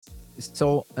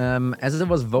So as it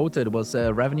was voted, was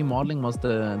revenue modeling was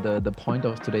the point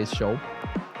of today's show,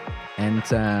 and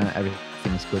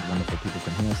everything's good, wonderful. People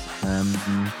can hear us.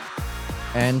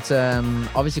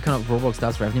 Obviously, kind of Roblox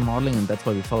does revenue modeling, and that's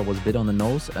why we thought it was a bit on the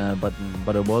nose. But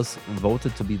it was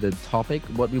voted to be the topic.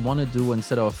 What we want to do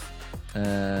instead of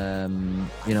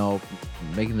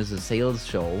making this a sales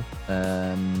show,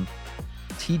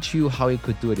 teach you how you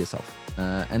could do it yourself.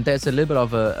 And there's a little bit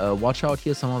of a watch out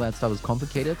here. Some of that stuff is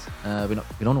complicated. We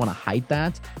don't want to hide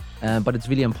that, but it's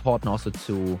really important also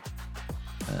to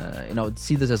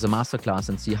see this as a masterclass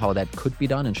and see how that could be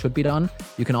done and should be done.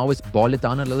 You can always boil it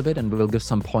down a little bit, and we'll give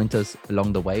some pointers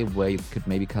along the way where you could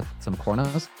maybe cut some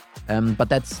corners. But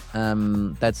that's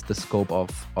the scope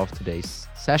of today's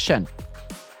session.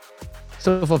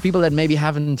 So for people that maybe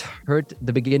haven't heard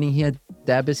the beginning here,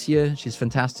 Deb is here. She's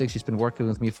fantastic. She's been working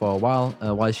with me for a while.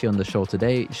 Why is she on the show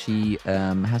today? She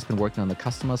has been working on the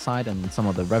customer side and some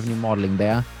of the revenue modeling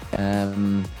there.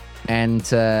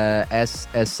 As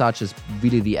such is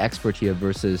really the expert here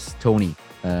versus Tony,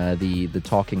 the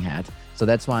talking head. So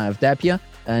that's why I have Deb here,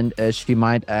 and she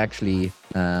might actually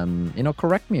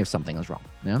correct me if something is wrong.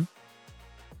 Yeah.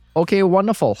 Okay,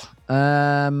 wonderful.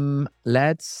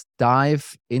 Let's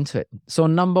dive into it. So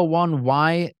number one,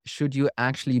 why should you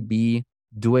actually be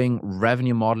doing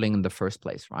revenue modeling in the first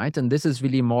place, right? And this is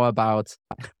really more about,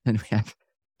 and we have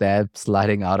Deb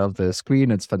sliding out of the screen.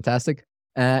 It's fantastic.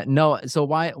 So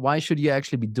why should you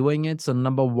actually be doing it? So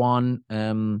number one,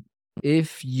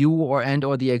 if you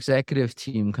or the executive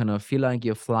team kind of feel like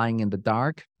you're flying in the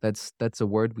dark, that's a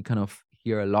word we kind of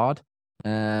hear a lot.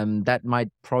 That might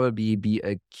probably be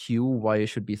a cue why you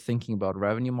should be thinking about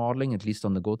revenue modeling, at least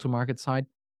on the go-to-market side.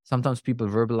 Sometimes people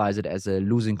verbalize it as a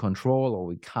losing control, or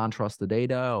we can't trust the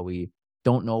data, or we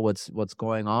don't know what's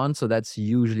going on. So that's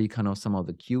usually kind of some of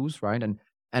the cues, right?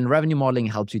 And revenue modeling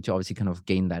helps you to obviously kind of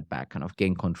gain that back, kind of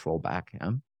gain control back.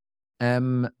 Yeah?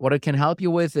 What it can help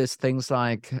you with is things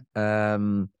like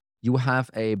you have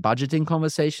a budgeting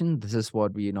conversation. This is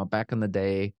what we, back in the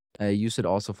day, use it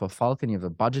also for Falcon. You have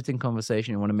a budgeting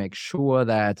conversation. You want to make sure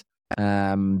that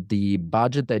the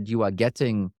budget that you are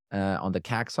getting on the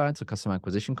CAC side, so customer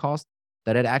acquisition cost,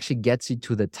 that it actually gets you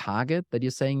to the target that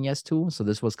you're saying yes to. So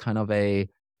this was kind of a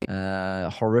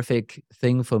horrific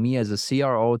thing for me as a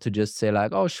CRO to just say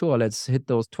like, oh, sure, let's hit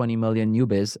those 20 million new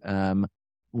biz,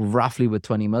 roughly with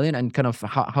 20 million. And kind of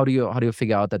how do you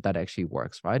figure out that actually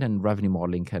works, right? And revenue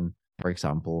modeling can, for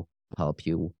example, help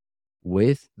you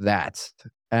with that.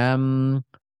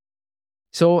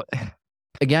 So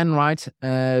again, right,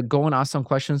 go and ask some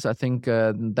questions. I think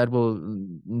Bart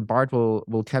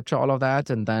will capture all of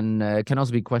that, and then can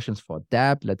also be questions for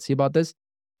Deb. Let's see about this.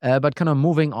 But kind of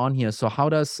moving on here. So how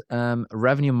does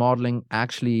revenue modeling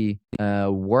actually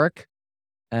work?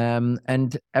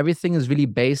 And everything is really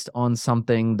based on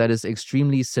something that is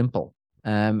extremely simple.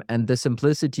 And the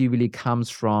simplicity really comes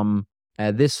from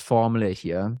this formula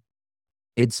here.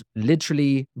 It's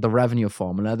literally the revenue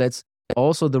formula. That's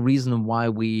also the reason why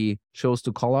we chose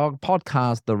to call our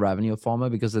podcast the revenue formula,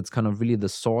 because it's kind of really the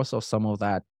source of some of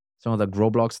the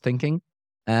Growblocks thinking.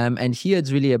 And here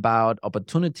it's really about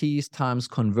opportunities times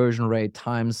conversion rate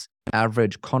times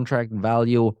average contract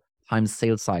value times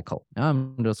sales cycle.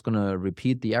 I'm just going to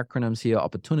repeat the acronyms here: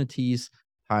 opportunities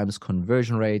times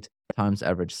conversion rate times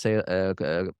average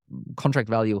contract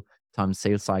value times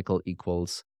sales cycle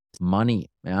equals money.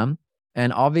 Yeah.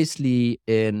 And obviously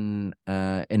in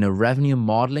a revenue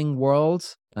modeling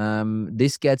world,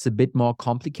 this gets a bit more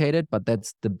complicated, but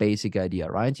that's the basic idea,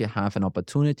 right? You have an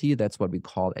opportunity. That's what we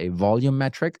call a volume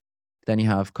metric. Then you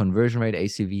have conversion rate,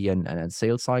 ACV, and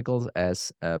sales cycles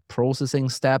as processing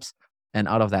steps. And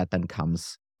out of that then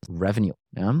comes revenue.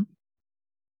 Yeah.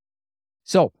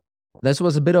 So this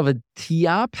was a bit of a tee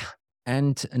up,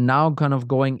 and now kind of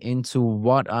going into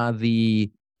what are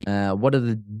the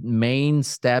main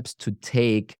steps to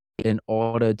take in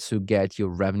order to get your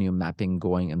revenue mapping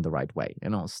going in the right way.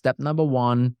 Step number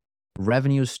one,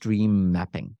 revenue stream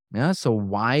mapping. Yeah. So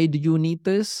why do you need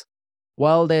this?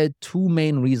 Well, there are two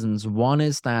main reasons. One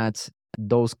is that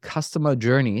those customer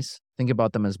journeys, think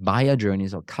about them as buyer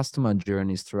journeys or customer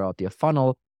journeys throughout your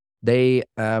funnel, they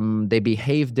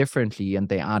behave differently, and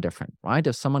they are different, right?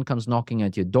 If someone comes knocking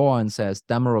at your door and says,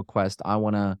 demo request, I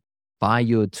want to buy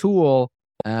your tool,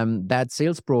 that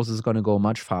sales process is going to go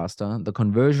much faster. The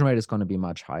conversion rate is going to be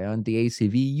much higher, and the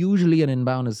ACV usually in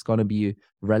inbound is going to be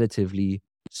relatively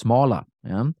smaller.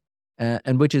 Yeah.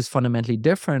 And which is fundamentally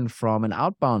different from an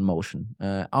outbound motion.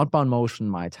 Outbound motion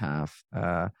might have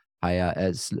lower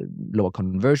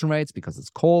conversion rates because it's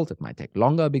cold. It might take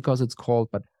longer because it's cold,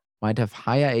 but might have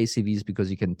higher ACVs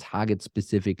because you can target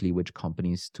specifically which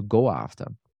companies to go after.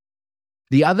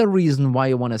 The other reason why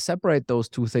you want to separate those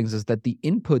two things is that the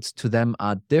inputs to them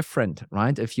are different,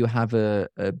 right? If you have a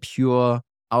pure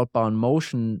outbound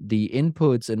motion, the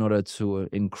inputs in order to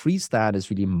increase that is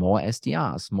really more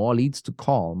SDRs, more leads to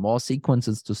call, more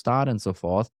sequences to start, and so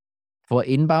forth. For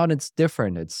inbound, it's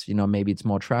different. It's, maybe it's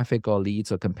more traffic or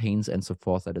leads or campaigns and so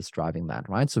forth that is driving that,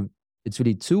 right? So it's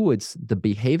really two. It's the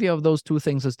behavior of those two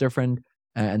things is different.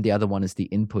 And the other one is the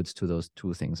inputs to those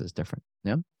two things is different.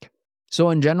 Yeah. So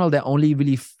in general, there are only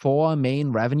really 4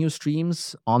 main revenue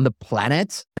streams on the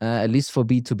planet, at least for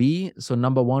B2B. So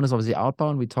number 1 is obviously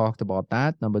outbound. We talked about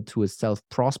that. Number 2 is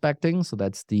self-prospecting. So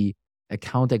that's the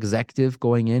account executive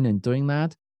going in and doing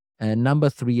that. And number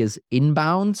 3 is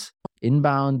inbound.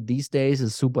 Inbound these days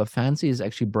is super fancy. It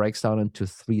actually breaks down into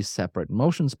 3 separate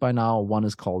motions by now. One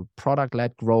is called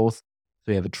product-led growth.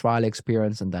 So you have a trial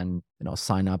experience and then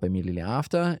sign up immediately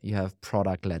after. You have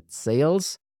product-led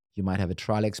sales. You might have a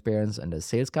trial experience and a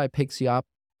sales guy picks you up.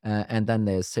 And then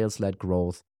there's sales-led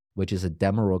growth, which is a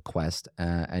demo request.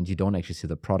 And you don't actually see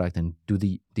the product and do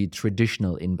the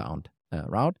traditional inbound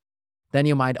route. Then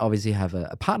you might obviously have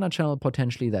a partner channel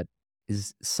potentially that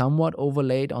is somewhat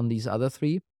overlaid on these other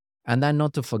 3. And then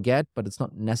not to forget, but it's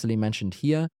not necessarily mentioned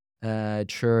here,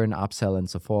 churn, upsell, and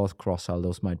so forth, cross-sell,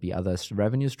 those might be other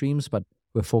revenue streams, but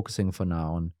we're focusing for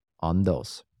now on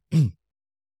those.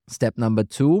 Step number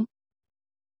 2,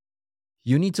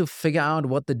 you need to figure out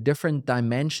what the different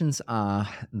dimensions are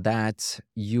that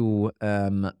you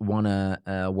want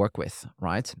to work with,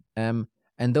 right? And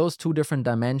those 2 different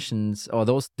dimensions, or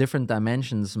those different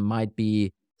dimensions might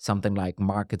be something like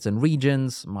markets and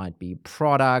regions, might be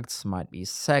products, might be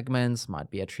segments,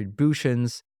 might be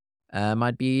attributions,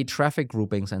 might be traffic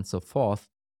groupings, and so forth.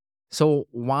 So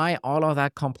why all of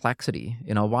that complexity?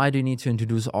 Why do you need to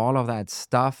introduce all of that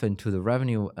stuff into the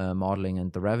revenue modeling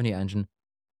and the revenue engine?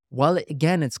 Well,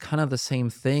 again, it's kind of the same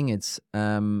thing. It's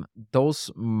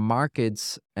those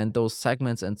markets and those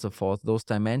segments and so forth, those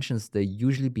dimensions, they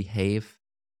usually behave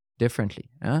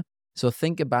differently. Yeah? So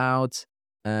think about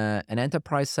an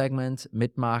enterprise segment,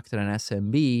 mid-market, and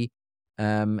SMB.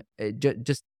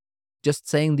 Just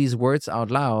saying these words out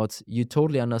loud, you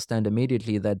totally understand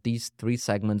immediately that these 3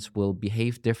 segments will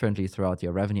behave differently throughout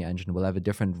your revenue engine, will have a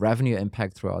different revenue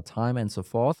impact throughout time and so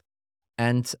forth.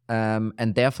 And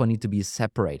therefore need to be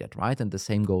separated, right? And the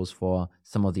same goes for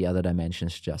some of the other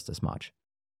dimensions just as much.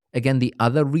 Again, the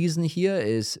other reason here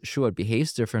is, sure, it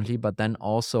behaves differently, but then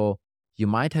also you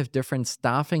might have different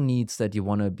staffing needs that you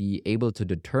want to be able to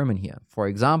determine here. For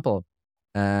example,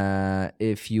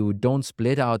 if you don't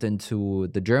split out into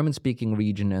the German-speaking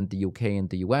region and the UK and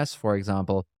the US, for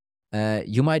example,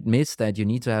 you might miss that you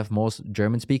need to have more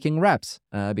German-speaking reps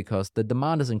because the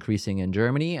demand is increasing in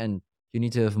Germany and you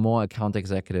need to have more account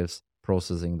executives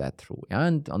processing that through.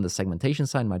 And on the segmentation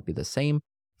side, might be the same.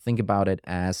 Think about it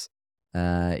as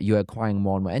you're acquiring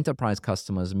more and more enterprise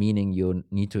customers, meaning you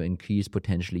need to increase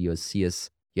potentially your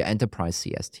enterprise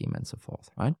CS team and so forth,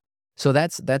 right? So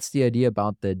that's the idea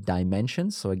about the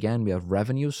dimensions. So again, we have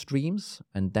revenue streams,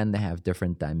 and then they have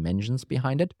different dimensions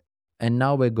behind it. And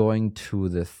now we're going to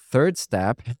the 3rd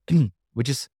step, which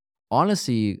is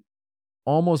honestly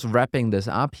almost wrapping this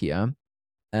up here.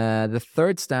 The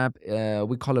 3rd step,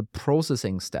 we call it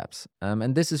processing steps.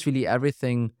 And this is really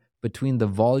everything between the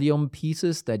volume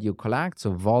pieces that you collect.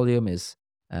 So volume is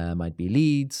might be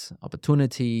leads,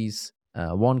 opportunities,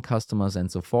 won customers,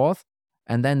 and so forth.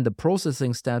 And then the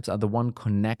processing steps are the one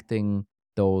connecting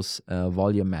those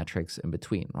volume metrics in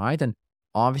between, right? And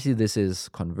obviously this is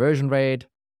conversion rate,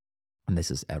 and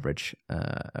this is average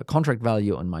contract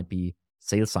value, and might be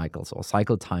sales cycles or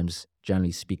cycle times,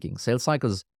 generally speaking. Sales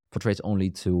cycles portrays only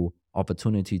to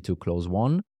opportunity to close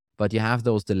one, but you have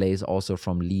those delays also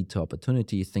from lead to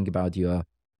opportunity. Think about your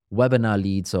webinar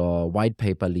leads or white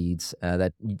paper leads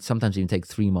that sometimes even take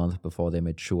 3 months before they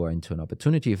mature into an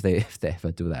opportunity if they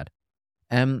ever do that.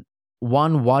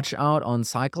 One watch out on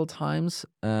cycle times.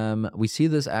 We see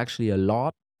this actually a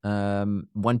lot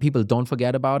when people don't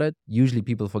forget about it. Usually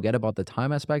people forget about the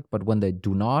time aspect, but when they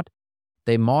do not,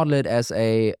 they model it as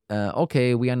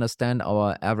okay, we understand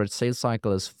our average sales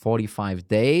cycle is 45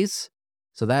 days.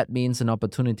 So that means an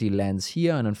opportunity lands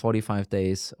here, and in 45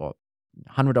 days, or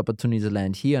 100 opportunities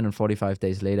land here, and in 45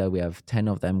 days later, we have 10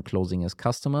 of them closing as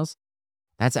customers.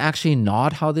 That's actually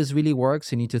not how this really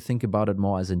works. You need to think about it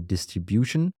more as a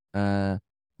distribution,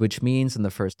 which means in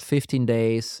the first 15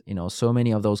 days, so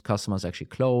many of those customers actually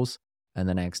close, and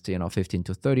the next, 15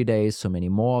 to 30 days, so many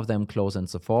more of them close, and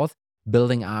so forth,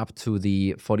 building up to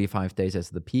the 45 days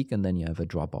as the peak, and then you have a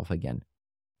drop off again.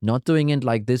 Not doing it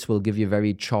like this will give you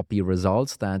very choppy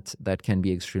results that can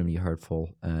be extremely hurtful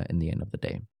in the end of the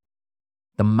day.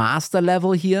 The master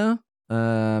level here,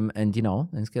 and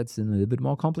it gets a little bit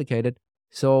more complicated.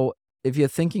 So if you're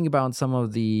thinking about some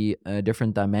of the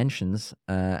different dimensions,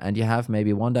 and you have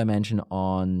maybe one dimension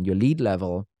on your lead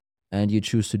level, and you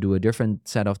choose to do a different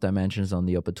set of dimensions on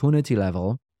the opportunity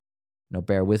level,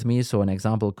 bear with me. So an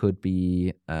example could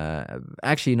be,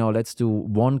 let's do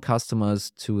one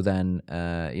customers to then,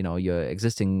 your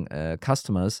existing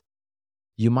customers.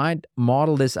 You might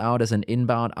model this out as an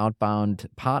inbound, outbound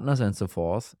partners and so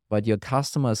forth, but your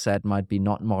customer set might be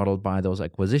not modeled by those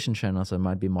acquisition channels. It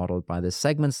might be modeled by the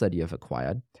segments that you have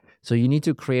acquired. So you need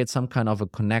to create some kind of a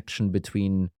connection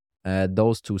between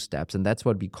those two steps. And that's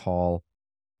what do we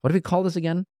call this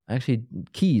again? Actually,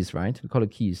 keys, right? We call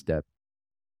it keys step.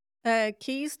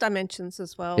 Keys, dimensions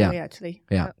as well.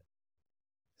 Yeah.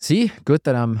 See, good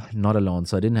that I'm not alone,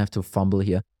 so I didn't have to fumble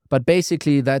here. But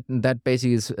basically, that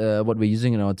basically is what we're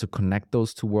using in order to connect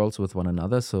those two worlds with one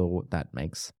another. So that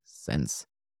makes sense.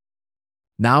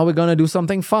 Now we're going to do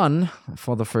something fun.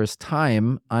 For the first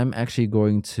time, I'm actually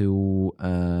going to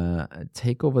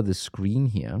take over the screen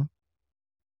here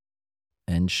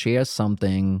and share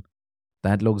something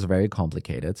that looks very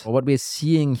complicated. So what we're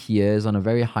seeing here is on a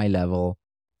very high level.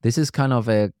 This is kind of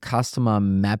a customer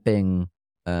mapping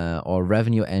or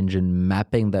revenue engine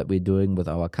mapping that we're doing with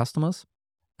our customers.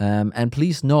 And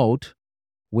please note,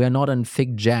 we're not in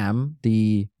FigJam,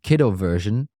 the kiddo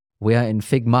version. We are in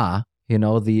Figma,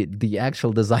 the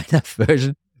actual designer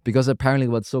version, because apparently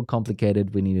what's so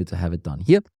complicated, we needed to have it done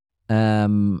here.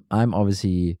 I'm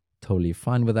obviously totally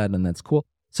fine with that, and that's cool.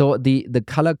 So the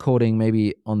color coding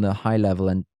maybe on the high level,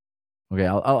 and okay,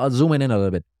 I'll zoom in a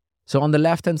little bit. So on the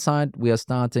left-hand side, we are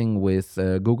starting with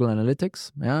Google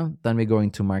Analytics. Yeah, then we're going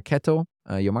to Marketo,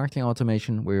 your marketing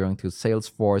automation. We're going to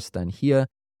Salesforce, then here,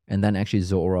 and then actually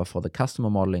Zuora for the customer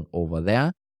modeling over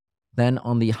there. Then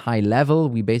on the high level,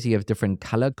 we basically have different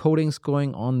color codings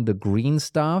going on. The green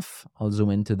stuff, I'll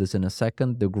zoom into this in a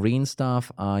second. The green stuff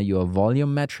are your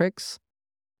volume metrics.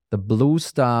 The blue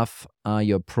stuff are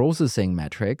your processing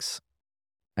metrics.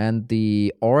 And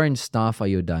the orange stuff are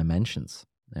your dimensions.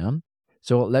 Yeah.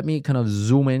 So let me kind of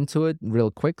zoom into it real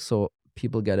quick so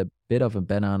people get a bit of a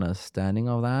better understanding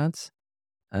of that.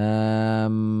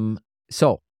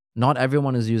 So not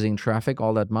everyone is using traffic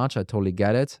all that much. I totally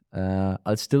get it.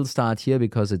 I'll still start here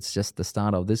because it's just the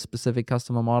start of this specific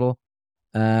customer model.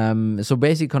 So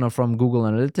basically kind of from Google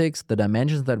Analytics, the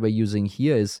dimensions that we're using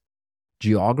here is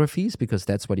geographies, because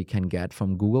that's what you can get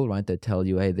from Google, right? They tell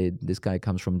you, hey, this guy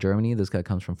comes from Germany, this guy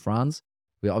comes from France.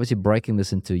 We're obviously breaking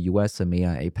this into US,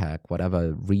 EMEA, APAC,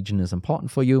 whatever region is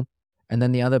important for you. And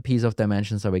then the other piece of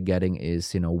dimensions that we're getting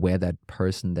is, where that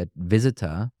person, that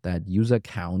visitor, that user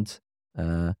count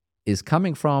is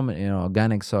coming from,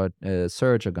 organic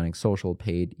search, organic social,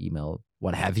 paid, email,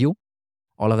 what have you.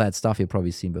 All of that stuff you've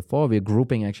probably seen before. We're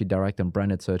grouping actually direct and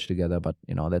branded search together, but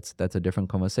that's a different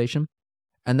conversation.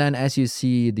 And then as you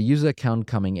see the user count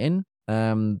coming in,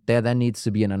 there then needs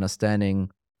to be an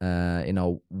understanding,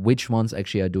 which ones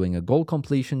actually are doing a goal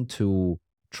completion to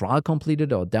trial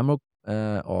completed or demo,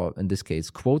 or in this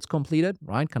case, quotes completed,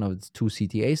 right? Kind of it's two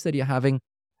CTAs that you're having.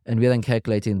 And we're then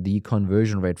calculating the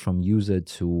conversion rate from user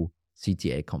to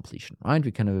CTA completion, right?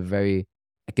 We kind of a very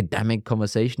academic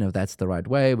conversation, if that's the right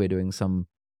way. We're doing some,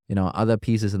 other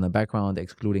pieces in the background,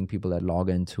 excluding people that log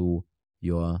into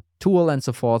your tool and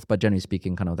so forth. But generally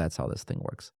speaking, kind of that's how this thing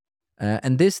works.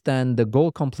 And this then, the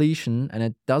goal completion, and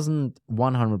it doesn't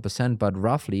 100%, but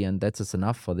roughly, and that's just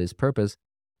enough for this purpose,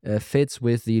 fits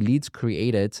with the leads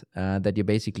created that you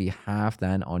basically have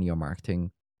then on your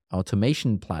marketing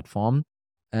automation platform.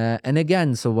 And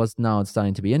again, so what's now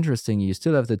starting to be interesting, you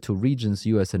still have the two regions,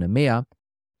 US and EMEA,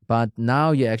 but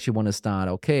now you actually want to start,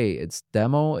 okay, it's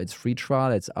demo, it's free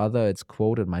trial, it's other, it's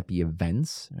quote, it might be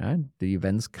events, right? The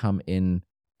events come in,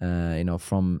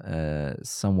 from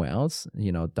somewhere else,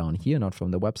 down here, not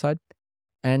from the website.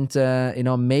 And,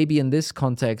 maybe in this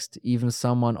context, even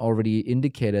someone already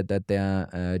indicated that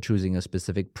they're choosing a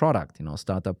specific product,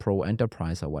 Startup Pro,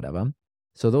 Enterprise, or whatever.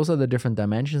 So those are the different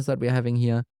dimensions that we're having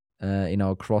here,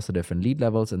 across the different lead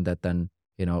levels, and that then,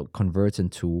 converts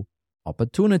into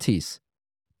opportunities.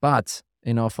 But,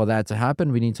 for that to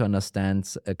happen, we need to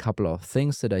understand a couple of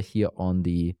things that are here on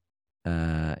the,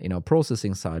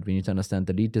 processing side. We need to understand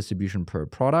the lead distribution per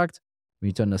product. We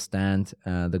need to understand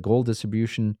the goal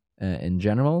distribution in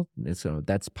general. So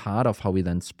that's part of how we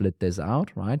then split this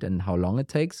out, right? And how long it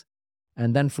takes.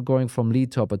 And then for going from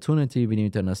lead to opportunity, we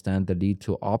need to understand the lead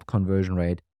to op conversion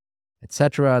rate,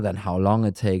 etc. Then how long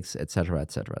it takes, etc.,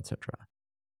 etc., etc.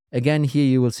 Again, here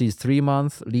you will see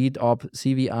 3-month lead op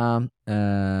CVR.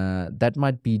 That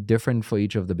might be different for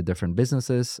each of the different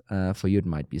businesses. For you, it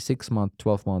might be 6 month,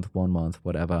 12 month, 1 month,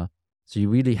 whatever. So you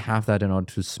really have that in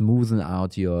order to smoothen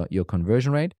out your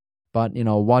conversion rate. But,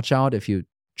 watch out if you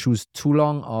choose too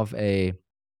long of a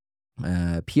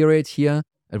period here,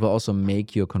 it will also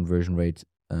make your conversion rate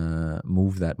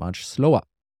move that much slower.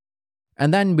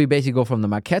 And then we basically go from the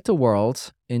Marketo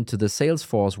world into the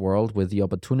Salesforce world with the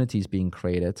opportunities being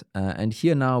created. And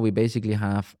here now we basically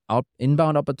have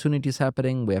inbound opportunities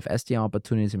happening. We have SDR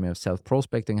opportunities and we have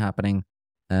self-prospecting happening.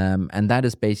 And that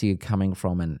is basically coming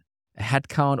from a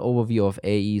headcount overview of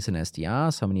AEs and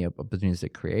SDRs, how many opportunities they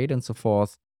create and so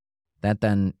forth. That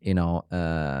then,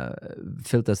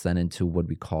 filters then into what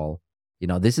we call,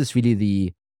 this is really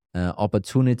the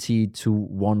opportunity to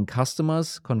one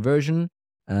customer's conversion.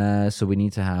 So we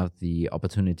need to have the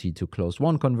opportunity to close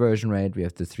one conversion rate. We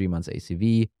have the 3 months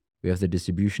ACV. We have the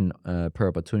distribution per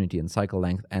opportunity and cycle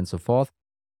length and so forth,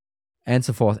 and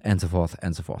so forth, and so forth,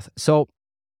 and so forth. So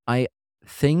I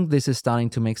think this is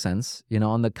starting to make sense.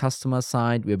 On the customer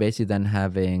side, we're basically then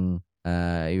having,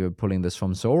 you're pulling this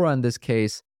from Zuora in this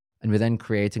case, and we're then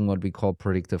creating what we call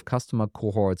predictive customer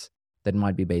cohorts that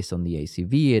might be based on the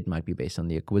ACV. It might be based on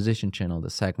the acquisition channel, the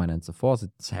segment, and so forth.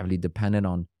 It's heavily dependent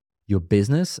on your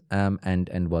business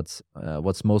and what's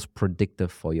most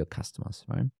predictive for your customers,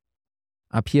 right?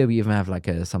 Up here, we even have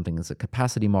something as a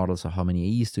capacity model. So how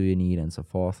many AEs do you need and so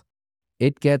forth.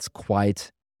 It gets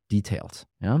quite detailed,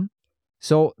 yeah?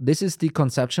 So this is the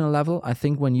conceptual level. I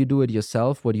think when you do it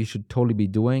yourself, what you should totally be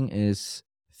doing is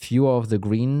fewer of the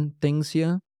green things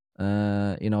here.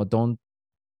 Don't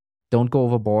go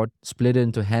overboard. Split it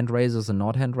into hand raisers and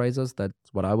not hand raisers. That's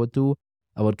what I would do.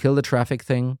 I would kill the traffic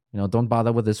thing. Don't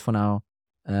bother with this for now.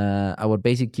 I would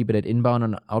basically keep it at inbound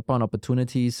and outbound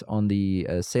opportunities on the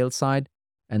sales side.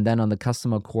 And then on the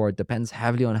customer core, it depends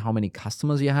heavily on how many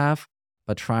customers you have,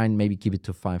 but try and maybe keep it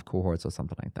to 5 cohorts or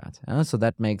something like that. So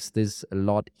that makes this a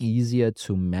lot easier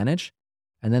to manage.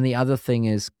 And then the other thing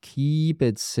is keep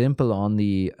it simple on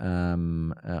the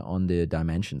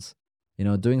dimensions.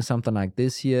 Doing something like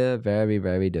this here, very,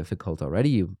 very difficult already.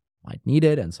 You might need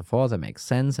it and so forth. That makes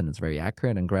sense and it's very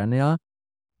accurate and granular.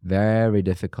 Very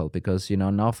difficult because,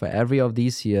 now for every of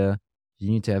these here, you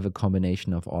need to have a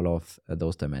combination of all of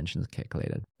those dimensions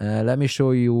calculated. Let me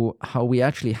show you how we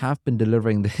actually have been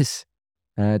delivering this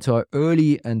to our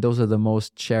early, and those are the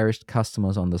most cherished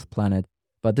customers on this planet.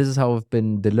 But this is how we've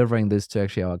been delivering this to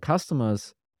actually our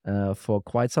customers for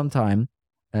quite some time.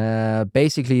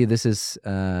 Basically, this is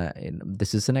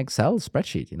an Excel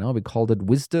spreadsheet. We called it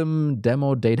Wisdom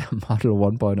Demo Data Model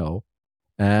 1.0.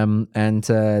 And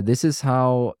this is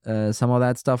how some of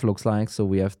that stuff looks like. So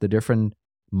we have the different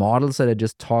models that I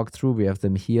just talked through. We have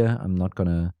them here. I'm not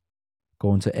gonna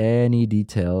go into any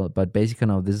detail, but basically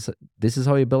now this is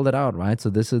how you build it out, right? So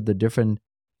this is the different,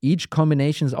 each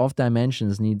combinations of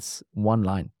dimensions needs one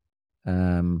line.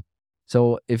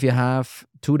 So if you have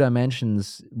 2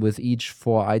 dimensions with each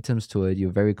 4 items to it, you're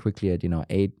very quickly at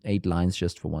 8 lines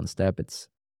just for one step.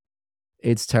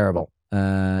 It's terrible.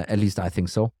 At least I think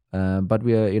so. But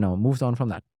we are moved on from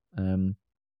that.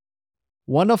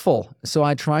 Wonderful. So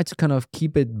I try to kind of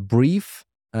keep it brief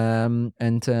and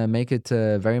make it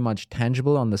very much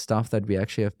tangible on the stuff that we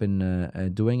actually have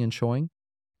been doing and showing.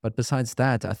 But besides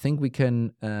that, I think we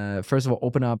can first of all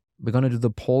open up. We're going to do the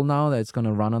poll now that's going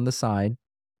to run on the side.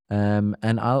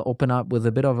 And I'll open up with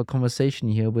a bit of a conversation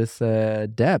here with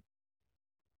Deb.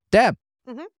 Deb.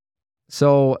 Mm-hmm.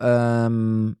 So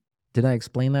did I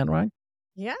explain that right?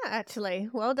 Yeah, actually.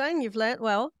 Well done. You've learnt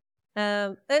well.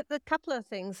 A couple of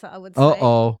things that I would say.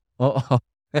 Uh-oh.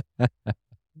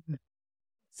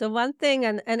 So one thing,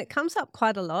 and it comes up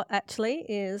quite a lot actually,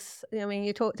 is,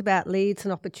 you talked about leads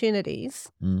and opportunities,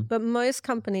 but most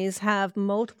companies have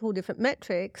multiple different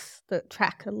metrics that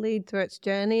track a lead through its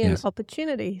journey and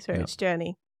opportunity through its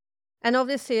journey. And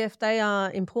obviously, if they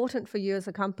are important for you as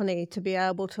a company to be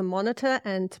able to monitor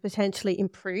and to potentially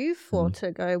improve or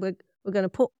to go, we're going to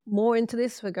put more into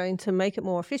this, we're going to make it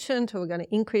more efficient, or we're going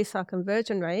to increase our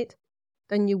conversion rate,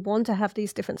 then you want to have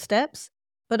these different steps,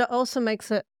 but it also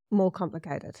makes it more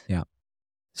complicated. Yeah.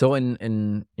 So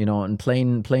in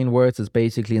plain words, it's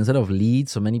basically instead of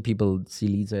leads, so many people see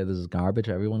leads say this is garbage.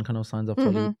 Everyone kind of signs up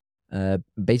for lead.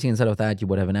 Basically, instead of that, you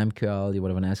would have an MQL, you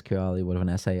would have an SQL, you would have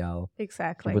an SAL.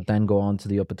 Exactly. You would then go on to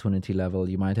the opportunity level.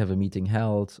 You might have a meeting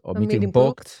held or meeting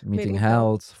booked, meeting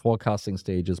held, forecasting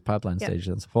stages, pipeline stages,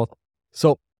 and so forth.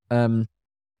 So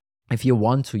if you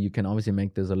want to, you can obviously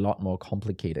make this a lot more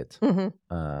complicated,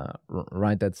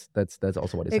 right? That's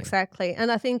also what it's exactly. saying.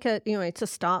 And I think to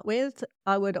start with,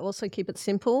 I would also keep it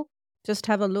simple. Just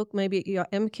have a look maybe at your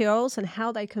MQLs and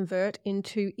how they convert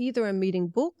into either a meeting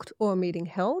booked or a meeting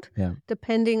held,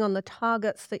 depending on the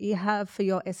targets that you have for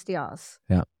your SDRs.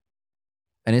 Yeah.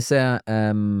 And is there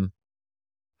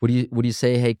Would you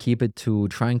say, hey,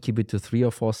 try and keep it to 3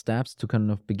 or 4 steps to kind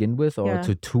of begin with, or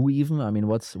to 2 even? I mean,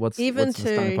 what's Even the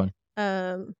starting point?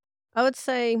 I would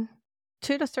say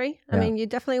 2 to 3. I mean, you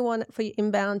definitely want, for your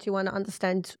inbound, you want to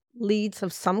understand leads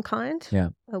of some kind.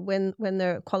 When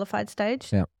they're at qualified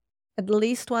stage. At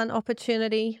least one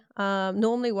opportunity.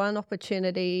 Normally, one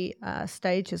opportunity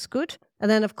stage is good,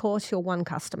 and then of course your one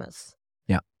customers.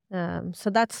 So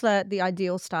that's the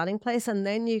ideal starting place, and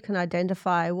then you can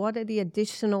identify what are the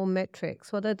additional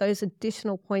metrics, what are those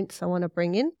additional points I want to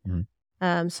bring in,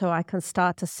 so I can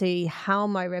start to see how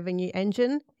my revenue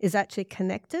engine is actually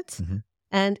connected.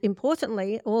 And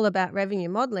importantly, all about revenue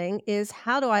modeling is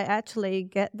how do I actually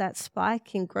get that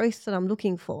spike in growth that I'm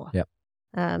looking for?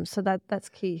 So that's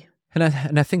key. And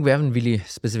I think we haven't really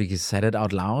specifically said it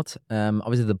out loud.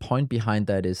 Obviously, the point behind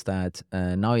that is that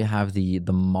now you have the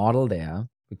model there.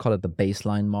 We call it the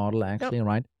baseline model, actually,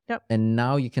 right? And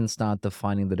now you can start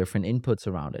defining the different inputs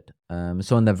around it.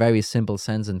 So in the very simple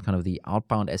sense, in kind of the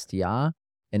outbound SDR,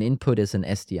 an input is an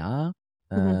SDR.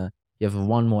 You have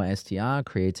one more SDR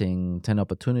creating 10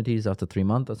 opportunities after 3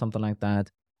 months or something like that.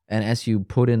 And as you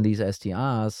put in these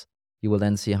SDRs, you will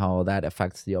then see how that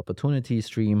affects the opportunity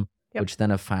stream, which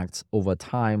then affects over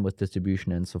time with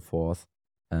distribution and so forth,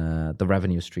 the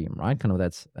revenue stream, right? Kind of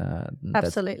that's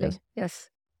absolutely, yes.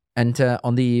 And so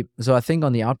I think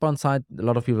on the outbound side, a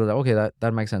lot of people are like, okay,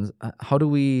 that makes sense. How do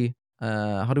we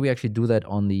actually do that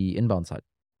on the inbound side?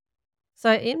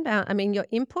 So inbound, I mean, your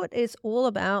input is all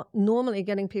about normally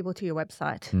getting people to your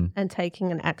website and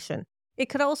taking an action. It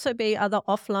could also be other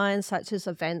offline, such as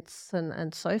events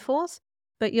and so forth.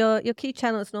 But your key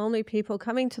channel is normally people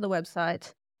coming to the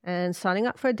website and signing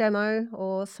up for a demo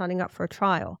or signing up for a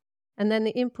trial. And then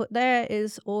the input there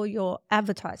is all your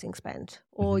advertising spend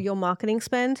or your marketing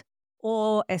spend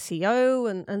or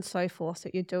SEO and so forth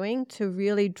that you're doing to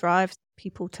really drive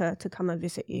people to come and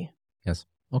visit you. Yes.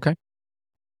 Okay.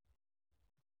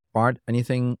 Bart,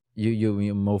 anything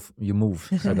you move?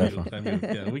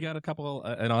 Yeah, we got a couple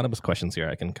anonymous questions here.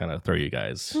 I can kind of throw you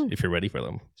guys if you're ready for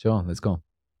them. Sure, let's go.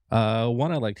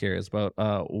 One I'd like to hear is about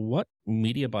what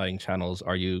media buying channels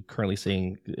are you currently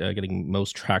seeing getting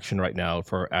most traction right now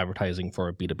for advertising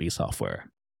for B2B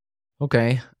software?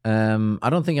 Okay. I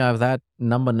don't think I have that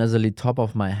number necessarily top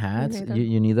of my head.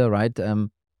 You neither, right?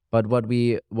 But what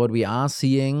we are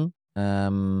seeing,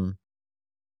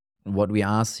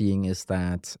 is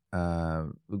that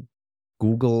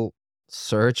Google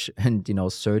search and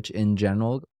search in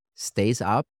general stays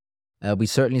up. We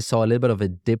certainly saw a little bit of a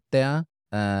dip there.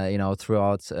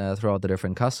 Throughout the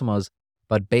different customers,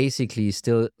 but basically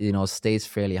still, stays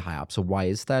fairly high up. So why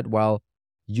is that? Well,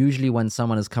 usually when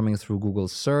someone is coming through Google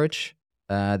search,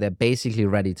 they're basically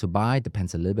ready to buy.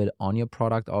 Depends a little bit on your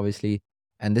product, obviously.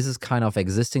 And this is kind of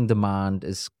existing demand,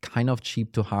 is kind of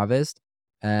cheap to harvest.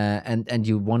 And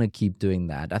you want to keep doing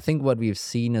that. I think what we've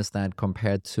seen is that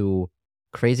compared to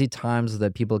crazy times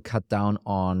that people cut down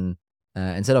on,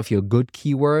 instead of your good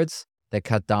keywords, they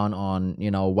cut down on,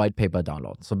 white paper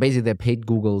download. So basically they paid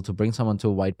Google to bring someone to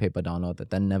a white paper download that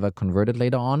then never converted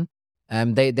later on.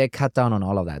 They cut down on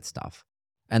all of that stuff.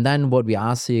 And then what we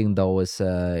are seeing though is,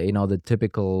 the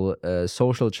typical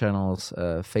social channels,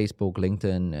 Facebook,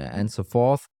 LinkedIn, and so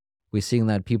forth. We're seeing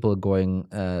that people are going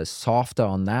softer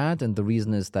on that. And the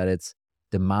reason is that it's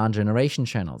demand generation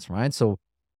channels, right? So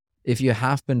if you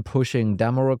have been pushing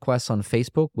demo requests on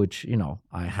Facebook, which,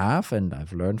 I have, and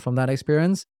I've learned from that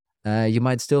experience, you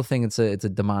might still think it's a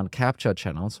demand capture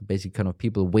channel. So basically kind of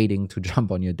people waiting to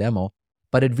jump on your demo.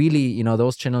 But it really,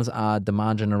 those channels are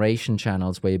demand generation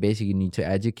channels where you basically need to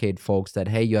educate folks that,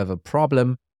 hey, you have a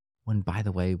problem, when by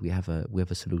the way, we have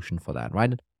a solution for that,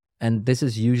 right? And this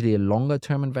is usually a longer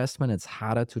term investment. It's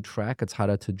harder to track. It's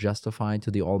harder to justify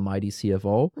to the almighty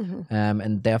CFO.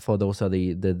 And therefore, those are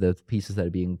the pieces that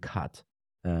are being cut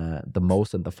the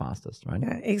most and the fastest, right?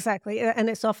 Yeah, exactly. And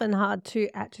it's often hard to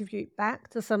attribute back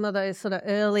to some of those sort of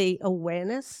early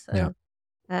awareness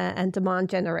and demand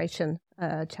generation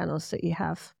channels that you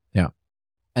have. Yeah.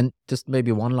 And just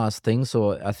maybe one last thing.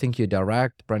 So I think your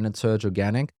direct, branded search,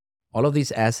 organic, all of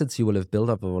these assets you will have built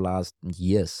up over the last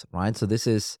years, right? So this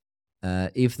is,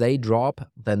 if they drop,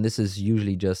 then this is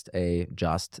usually this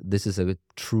is a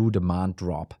true demand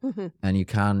drop. And you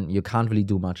can't really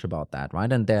do much about that,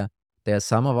 right? And there are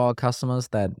some of our customers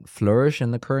that flourish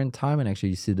in the current time and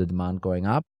actually see the demand going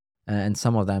up, and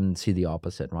some of them see the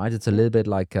opposite, right? It's a little bit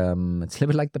like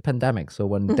the pandemic. So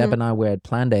when Deb and I were at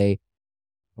Planday,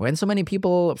 when so many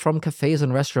people from cafes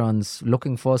and restaurants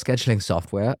looking for scheduling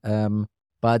software,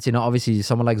 but obviously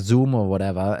someone like Zoom or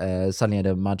whatever suddenly had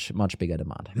a much bigger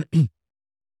demand.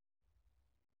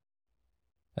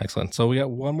 Excellent. So we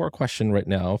got one more question right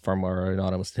now from our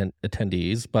anonymous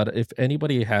attendees. But if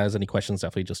anybody has any questions,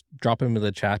 definitely just drop them in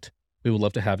the chat. We would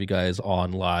love to have you guys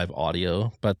on live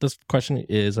audio. But this question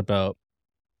is about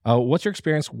what's your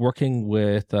experience working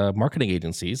with marketing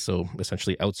agencies, so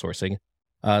essentially outsourcing,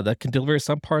 that can deliver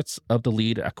some parts of the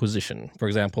lead acquisition, for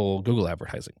example, Google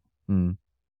advertising?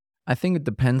 I think it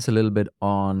depends a little bit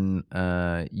on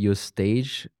your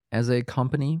stage as a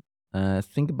company.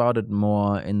 Think about it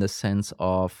more in the sense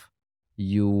of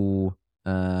you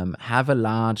have a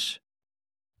large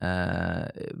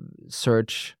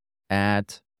search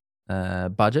ad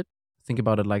budget. Think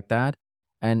about it like that.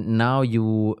 And now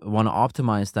you want to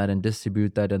optimize that and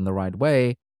distribute that in the right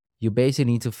way. You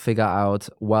basically need to figure out,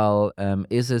 well,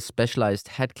 is a specialized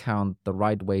headcount the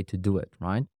right way to do it,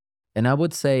 right? And I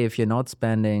would say if you're not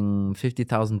spending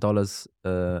 $50,000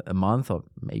 a month, or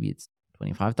maybe it's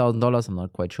 $25,000, I'm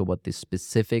not quite sure what the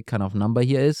specific kind of number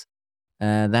here is,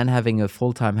 then having a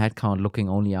full-time headcount looking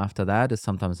only after that is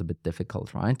sometimes a bit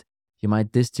difficult, right? You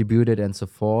might distribute it and so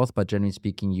forth, but generally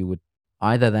speaking, you would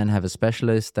either then have a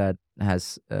specialist that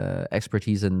has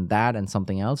expertise in that and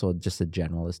something else, or just a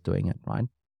generalist doing it, right?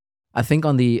 I think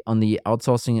on the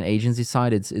outsourcing and agency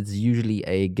side, it's usually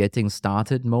a getting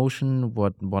started motion.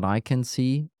 What I can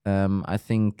see, I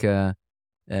think,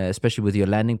 especially with your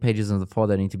landing pages and so forth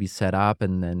that need to be set up,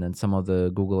 and some of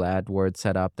the Google AdWords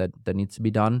setup that needs to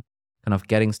be done. Kind of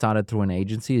getting started through an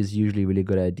agency is usually a really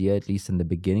good idea, at least in the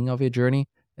beginning of your journey.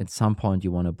 At some point,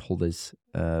 you want to pull this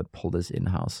in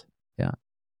house. Yeah.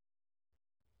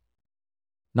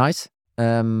 Nice.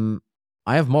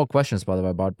 I have more questions, by the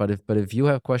way, Bart, but if you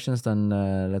have questions, then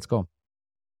let's go.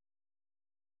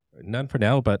 None for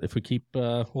now, but if we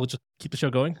we'll just keep the show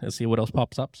going and see what else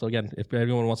pops up. So again, if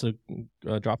anyone wants to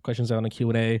drop questions down in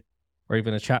Q&A or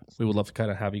even a chat, we would love to kind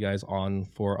of have you guys on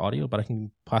for audio, but I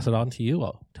can pass it on to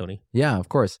you, Tony. Yeah, of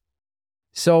course.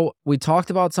 So we talked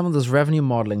about some of this revenue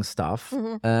modeling stuff.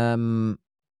 Mm-hmm.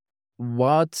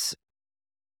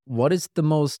 What is the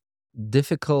most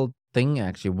difficult thing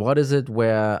actually? What is it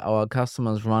where our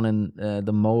customers run in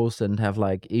the most and have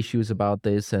like issues about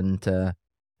this and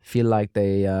feel like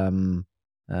they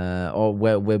or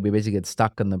where we basically get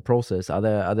stuck in the process? Are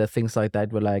there things like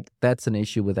that where like that's an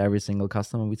issue with every single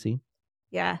customer we see?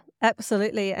 Yeah,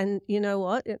 absolutely. And you know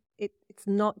what? It's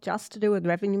not just to do with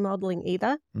revenue modeling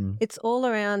either. It's all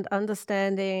around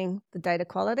understanding the data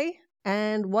quality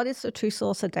and what is the true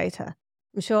source of data.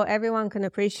 I'm sure everyone can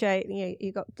appreciate,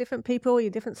 you've got different people,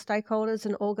 your different stakeholders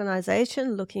and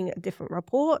organization looking at different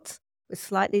reports with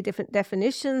slightly different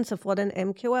definitions of what an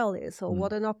MQL is or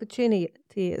what an opportunity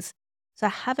is. So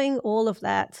having all of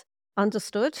that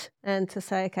understood and to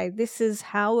say, okay, this is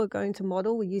how we're going to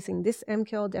model. We're using this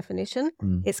MQL definition.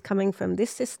 It's coming from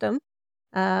this system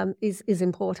is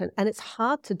important. And it's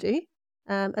hard to do,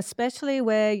 especially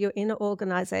where you're in an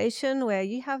organization where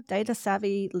you have data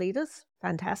savvy leaders,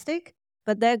 fantastic,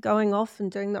 but they're going off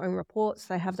and doing their own reports.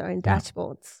 They have their own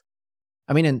dashboards.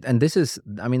 I mean, and this is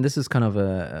kind of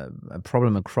a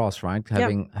problem across, right?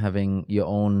 Having your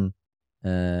own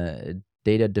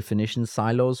data definition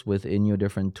silos within your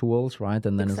different tools, right?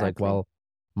 And then it's like, well,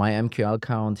 my MQL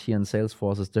count here in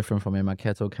Salesforce is different from a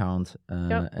Marketo count,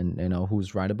 and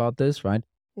who's right about this, right?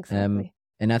 Exactly.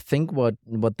 And I think what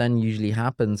then usually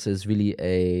happens is really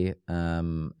a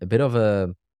bit of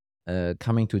a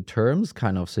coming to terms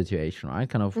kind of situation, right?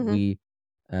 Kind of we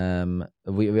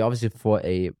obviously for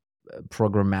a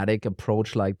programmatic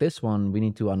approach like this one, we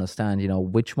need to understand,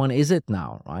 which one is it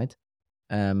now, right?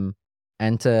 And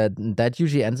that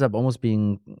usually ends up almost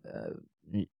being,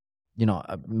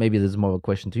 maybe this is more of a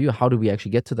question to you. How do we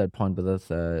actually get to that point with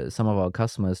some of our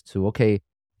customers to, okay,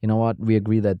 you know what, we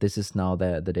agree that this is now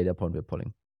the data point we're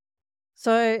pulling?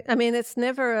 So, I mean, it's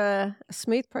never a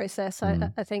smooth process.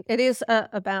 I think it is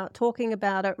about talking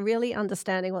about it, really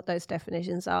understanding what those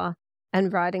definitions are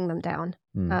and writing them down.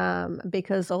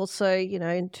 Because also,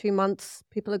 in 2 months,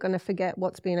 people are going to forget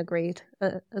what's been agreed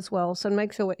as well. So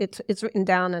make sure it's written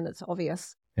down and it's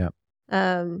obvious. Yeah.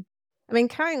 I mean,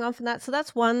 carrying on from that, so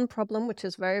that's one problem which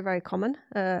is very, very common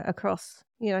across,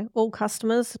 all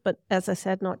customers, but as I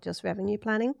said, not just revenue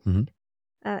planning.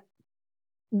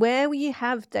 Where we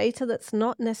have data that's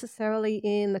not necessarily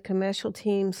in the commercial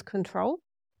team's control,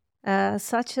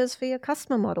 such as for your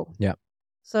customer model. Yeah.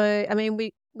 So, I mean,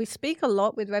 we speak a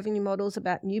lot with revenue models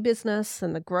about new business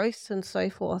and the growth and so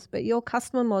forth, but your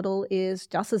customer model is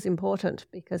just as important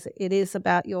because it is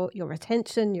about your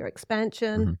retention, your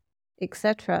expansion,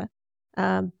 etc.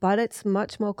 But it's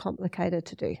much more complicated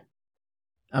to do.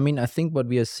 I mean, I think what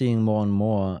we are seeing more and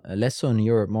more, less so in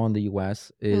Europe, more in the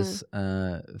US, is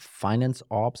finance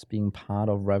ops being part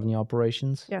of revenue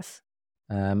operations. Yes.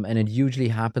 And it usually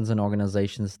happens in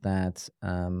organizations that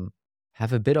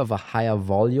have a bit of a higher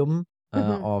volume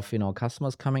of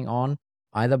customers coming on,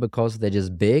 either because they're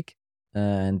just big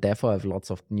and therefore have lots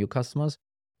of new customers,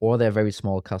 or they're very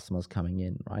small customers coming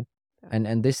in, right?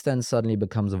 And this then suddenly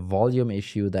becomes a volume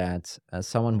issue that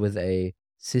someone with a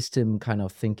system kind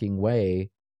of thinking way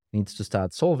needs to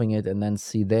start solving it, and then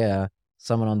see there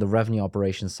someone on the revenue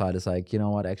operations side is like, you know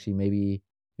what, actually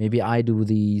maybe I do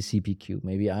the CPQ,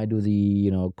 maybe I do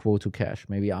the quote to cash,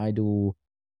 maybe I do,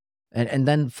 and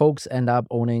then folks end up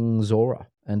owning Zora,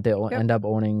 and they end up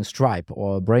owning Stripe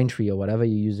or Braintree or whatever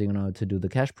you're using to do the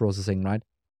cash processing, right?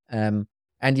 And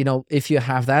if you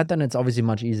have that, then it's obviously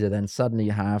much easier. Then suddenly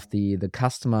you have the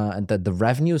customer and the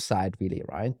revenue side, really,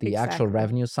 right? The actual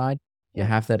revenue side. You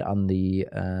have that on the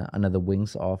under the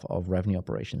wings of revenue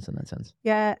operations in that sense.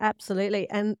 Yeah, absolutely.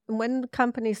 And when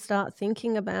companies start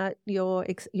thinking about your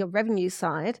revenue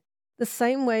side, the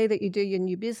same way that you do your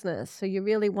new business, so you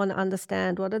really want to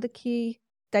understand what are the key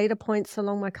data points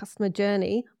along my customer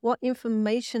journey, what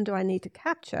information do I need to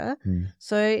capture?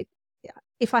 So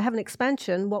if I have an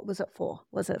expansion, what was it for?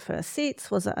 Was it for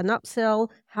seats? Was it an upsell?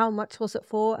 How much was it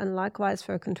for? And likewise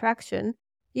for a contraction.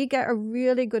 You get a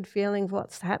really good feeling of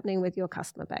what's happening with your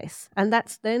customer base. And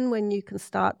that's then when you can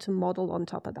start to model on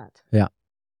top of that. Yeah.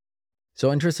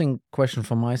 So interesting question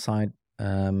from my side.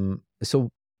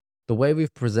 So the way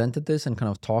we've presented this and kind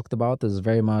of talked about this is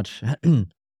very much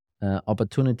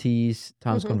opportunities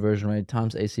times conversion rate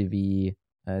times ACV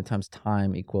times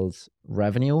time equals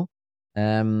revenue.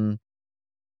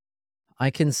 I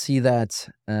can see that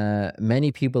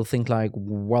many people think like,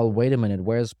 well, wait a minute,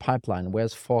 where's pipeline?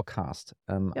 Where's forecast?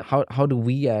 How do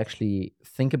we actually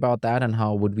think about that, and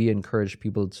how would we encourage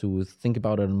people to think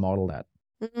about it and model that?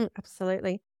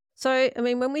 Absolutely. So, I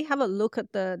mean, when we have a look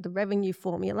at the revenue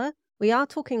formula, we are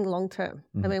talking long term.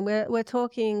 I mean, we're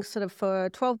talking sort of for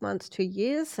 12 months, 2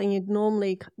 years, and you'd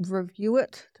normally review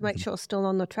it to make sure it's still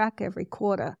on the track every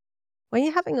quarter. When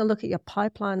you're having a look at your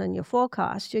pipeline and your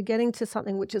forecast, you're getting to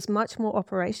something which is much more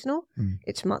operational.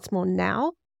 It's much more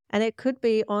now. And it could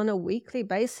be on a weekly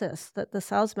basis that the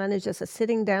sales managers are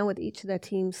sitting down with each of their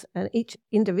teams and each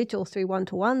individual through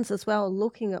one-to-ones as well,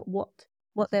 looking at what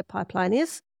their pipeline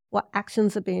is, what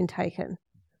actions are being taken.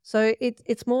 So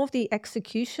it's more of the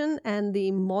execution and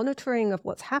the monitoring of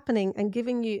what's happening and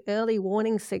giving you early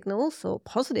warning signals or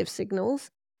positive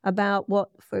signals about what,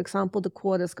 for example, the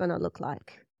quarter's going to look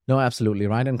like. No, absolutely,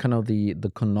 right. And kind of the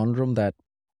conundrum that,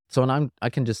 so I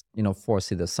can just,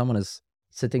 foresee this. Someone is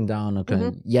sitting down,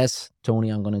 okay, yes, Tony,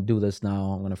 I'm going to do this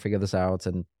now. I'm going to figure this out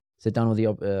and sit down with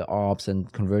the ops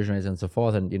and conversion rates and so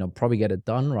forth and, probably get it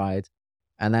done, right?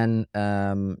 And then,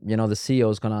 the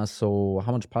CEO is going to ask, so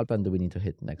how much pipeline do we need to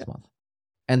hit next month?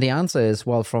 And the answer is,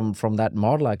 well, from that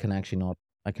model, I cannot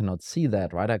see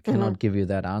that, right? I cannot give you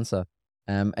that answer.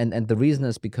 And the reason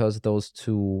is because those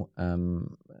two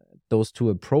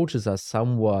approaches are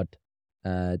somewhat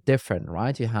different,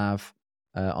 right? You have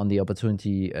on the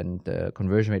opportunity and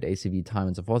conversion rate, ACV, time,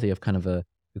 and so forth. You have kind of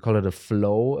we call it a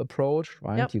flow approach,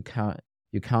 right? You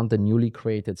count the newly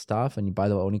created stuff, and you, by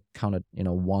the way, only count it,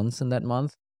 once in that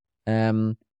month,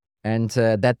 and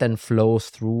that then flows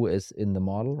through is in the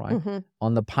model, right?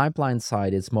 On the pipeline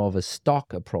side, it's more of a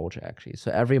stock approach actually.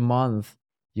 So every month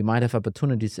you might have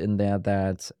opportunities in there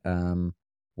that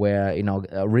where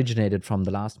originated from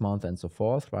the last month and so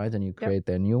forth, right? And you create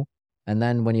their new, and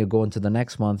then when you go into the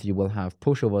next month, you will have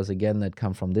pushovers again that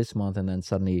come from this month and then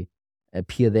suddenly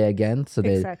appear there again. So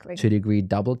they to a degree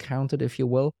double counted, if you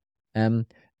will. And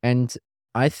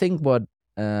I think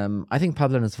I think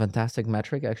pipeline is a fantastic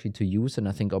metric actually to use, and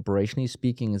I think operationally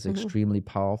speaking is extremely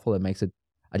powerful. It makes it.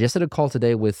 I just had a call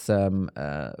today with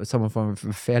someone from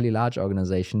a fairly large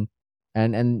organization,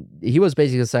 and he was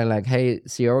basically saying like, "Hey,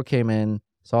 CRO came in,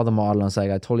 saw the model, and was like,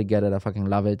 I totally get it, I fucking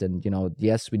love it, and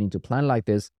yes, we need to plan like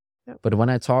this. But when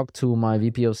I talk to my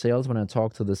VP of sales, when I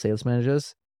talk to the sales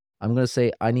managers, I'm gonna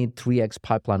say I need 3x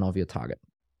pipeline of your target.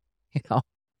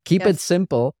 Keep it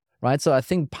simple." Right, so I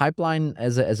think pipeline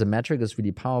as a metric is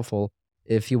really powerful.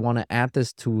 If you want to add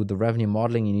this to the revenue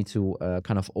modeling, you need to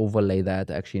kind of overlay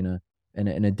that actually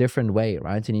in a different way,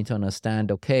 right? You need to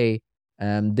understand, okay,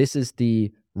 this is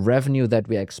the revenue that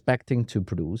we're expecting to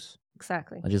produce.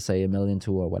 Exactly. I'll just say $1 million,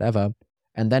 2 or whatever,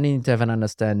 and then you need to have an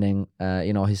understanding,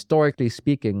 historically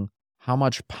speaking, how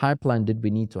much pipeline did we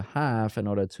need to have in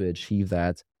order to achieve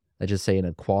that? Let's just say in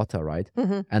a quarter, right?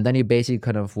 And then you basically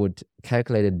kind of would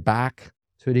calculate it back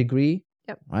to a degree,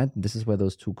 right? This is where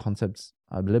those two concepts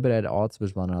are a little bit at odds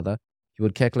with one another. You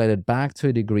would calculate it back to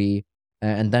a degree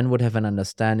and then would have an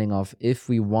understanding of if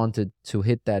we wanted to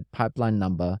hit that pipeline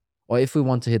number, or if we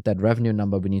want to hit that revenue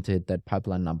number, we need to hit that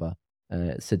pipeline number.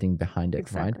 sitting behind it,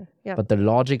 Exactly. right? Yeah. But the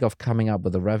logic of coming up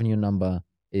with a revenue number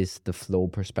is the flow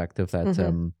perspective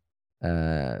that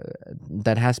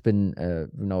that has been,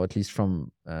 at least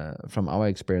from our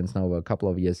experience now over a couple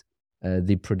of years,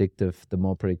 the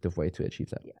more predictive way to achieve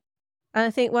that. Yeah. And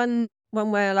I think one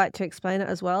way I like to explain it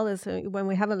as well is when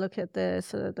we have a look at the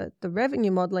sort of the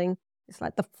revenue modeling, it's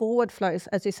like the forward flows,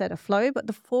 as you said, a flow, but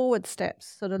the forward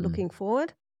steps, sort of looking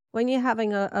forward. When you're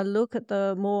having a look at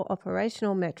the more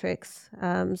operational metrics,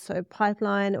 so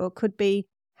pipeline, or it could be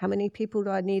how many people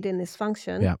do I need in this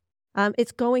function? Yeah.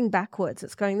 It's going backwards.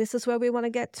 It's going, this is where we want to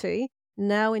get to.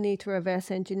 Now we need to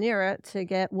reverse engineer it to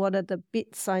get what are the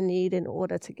bits I need in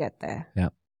order to get there. Yeah.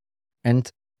 And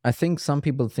I think some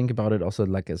people think about it also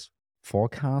like as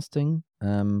forecasting.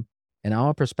 In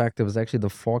our perspective, is actually the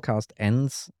forecast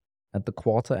ends at the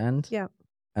quarter end. Yeah.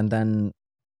 And then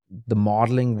the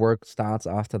modeling work starts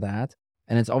after that.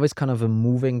 And it's always kind of a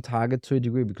moving target to a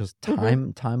degree because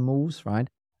time moves, right?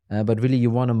 But really you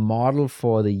want to model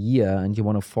for the year and you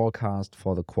want to forecast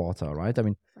for the quarter, right? I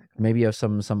mean, maybe you have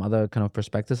some other kind of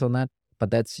perspectives on that,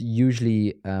 but that's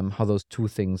usually how those two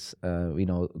things,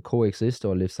 coexist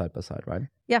or live side by side, right?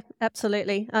 Yeah,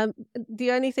 absolutely.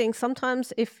 The only thing,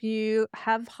 sometimes if you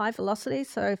have high velocity,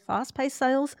 so fast-paced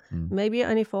sales, maybe you're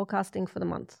only forecasting for the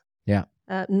month. Yeah.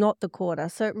 Not the quarter.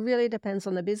 So it really depends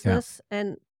on the business. Yeah.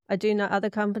 And I do know other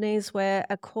companies where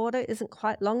a quarter isn't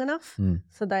quite long enough.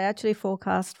 So they actually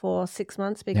forecast for 6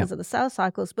 months because of the sales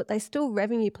cycles, but they still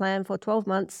revenue plan for 12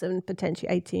 months and potentially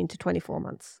 18 to 24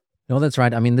 months. No, that's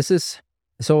right. I mean,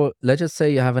 so let's just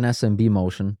say you have an SMB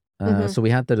motion. So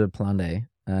we had that at Plan A,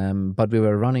 but we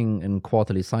were running in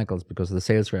quarterly cycles because the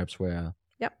sales reps were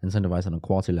incentivized on a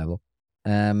quarterly level.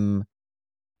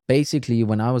 Basically,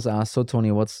 when I was asked, so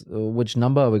Tony, which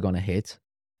number are we going to hit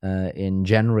in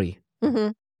January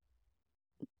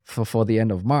for the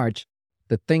end of March?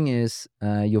 The thing is,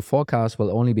 your forecast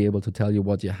will only be able to tell you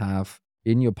what you have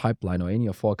in your pipeline or in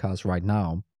your forecast right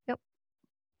now. Yep.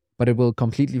 But it will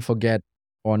completely forget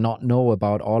or not know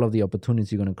about all of the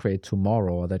opportunities you're going to create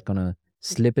tomorrow or that going to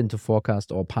slip into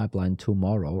forecast or pipeline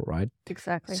tomorrow, right?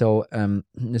 Exactly. So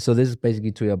so this is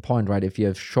basically to your point, right? If you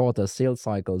have shorter sales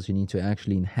cycles, you need to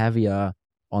actually lean heavier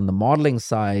on the modeling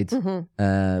side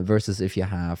versus if you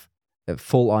have a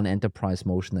full-on enterprise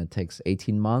motion that takes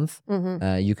 18 months,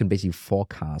 you can basically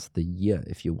forecast the year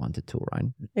if you wanted to, right?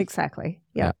 Exactly.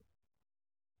 Yeah.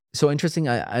 So interesting.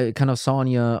 I kind of saw on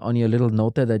your little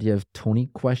note there that you have Tony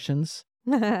questions.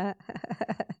 Yeah,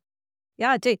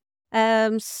 I do.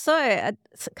 So a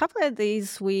couple of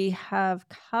these we have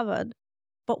covered,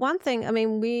 but one thing, I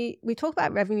mean, we talk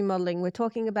about revenue modeling, we're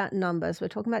talking about numbers, we're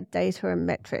talking about data and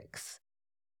metrics.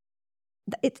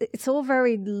 It's all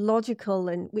very logical,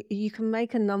 and you can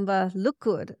make a number look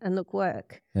good and look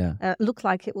like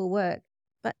it will work.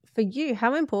 But for you,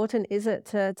 how important is it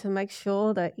to make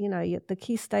sure that the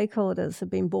key stakeholders have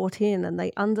been bought in and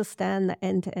they understand the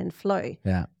end-to-end flow?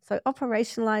 Yeah. So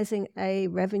operationalizing a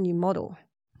revenue model.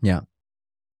 Yeah.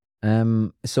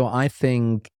 So I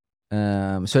think,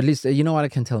 so at least, what, I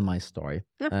can tell my story.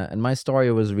 And my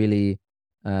story was really,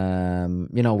 we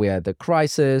had the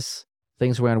crisis,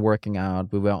 things weren't working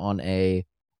out. We were on a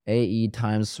AE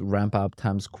times ramp up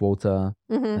times quota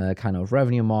kind of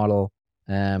revenue model.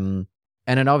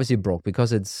 And it obviously broke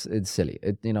because it's silly.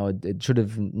 It should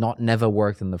have never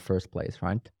worked in the first place,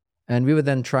 right? And we were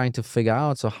then trying to figure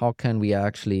out, so how can we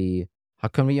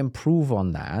improve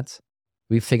on that?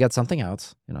 We figured something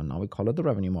out. Now we call it the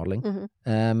revenue modeling.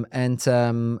 And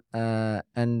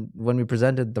when we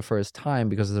presented the first time,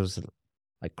 because there was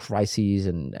like crises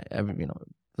and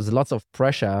there's lots of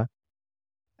pressure,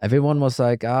 everyone was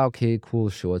like, okay, cool,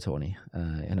 sure, Tony.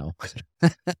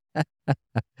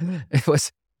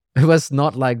 It was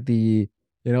not like the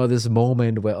this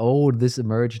moment where this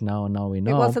emerged now we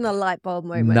know. It wasn't a light bulb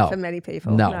moment for many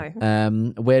people. No.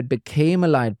 Where it became a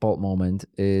light bulb moment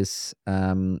is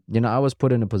I was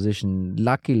put in a position,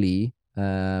 luckily,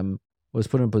 was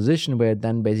put in a position where it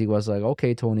then basically was like,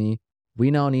 okay, Tony,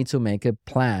 we now need to make a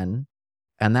plan,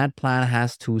 and that plan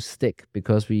has to stick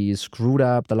because we screwed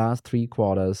up the last 3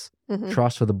 quarters.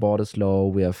 Trust for the board is low.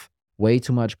 We have way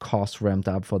too much cost ramped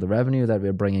up for the revenue that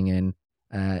we're bringing in.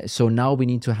 So now we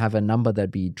need to have a number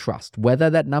that we trust. Whether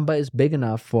that number is big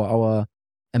enough for our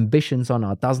ambitions or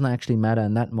not doesn't actually matter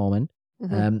in that moment.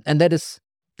 And that is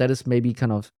maybe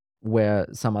kind of where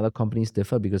some other companies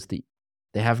differ because they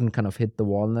haven't kind of hit the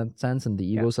wall in that sense, and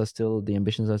the the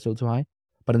ambitions are still too high.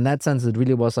 But in that sense, it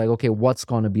really was like, okay, what's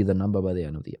going to be the number by the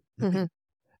end of the year?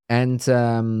 And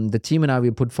the team and I,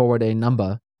 we put forward a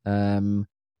number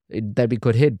that we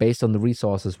could hit based on the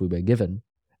resources we were given.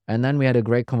 And then we had a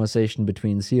great conversation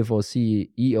between CFO,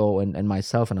 CEO, and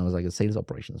myself, and I was like a sales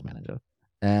operations manager.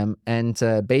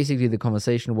 Basically the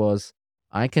conversation was,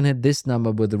 I can hit this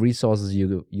number with the resources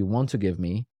you want to give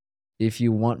me. If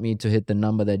you want me to hit the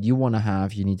number that you want to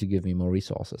have, you need to give me more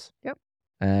resources. Yep.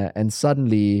 And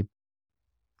suddenly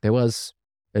there was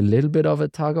a little bit of a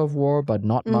tug of war, but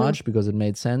not much, because it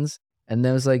made sense. And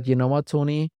there was like, you know what,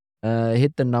 Tony,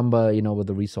 hit the number, with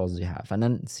the resources you have. And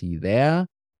then see there,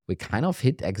 we kind of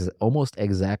hit almost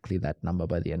exactly that number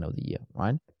by the end of the year,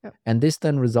 right? Yep. And this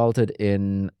then resulted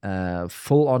in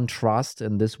full-on trust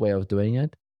in this way of doing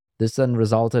it. This then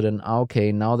resulted in,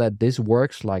 okay, now that this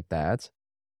works like that,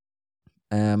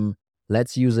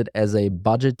 let's use it as a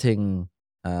budgeting,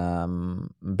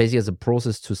 basically as a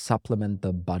process to supplement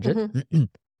the budget.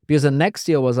 Because the next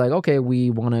year was like, okay, we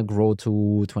want to grow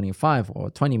to 25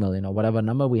 or 20 million or whatever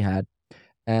number we had.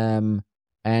 And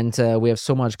we have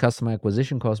so much customer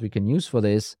acquisition costs we can use for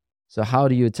this. So how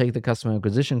do you take the customer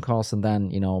acquisition costs and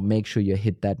then, make sure you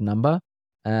hit that number?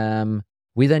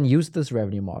 We then used this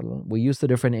revenue model. We used the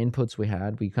different inputs we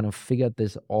had. We kind of figured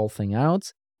this all thing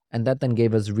out. And that then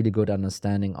gave us a really good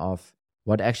understanding of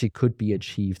what actually could be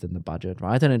achieved in the budget,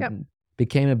 right? And it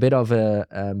became a bit of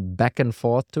a back and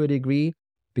forth to a degree,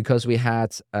 because we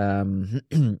had,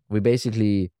 we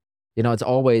basically, it's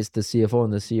always the CFO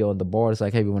and the CEO and the board is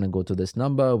like, hey, we want to go to this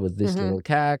number with this little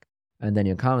CAC. And then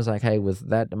you come, it's like, hey, with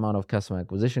that amount of customer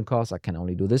acquisition costs, I can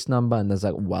only do this number. And there's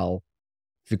like, well,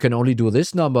 if you can only do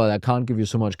this number, I can't give you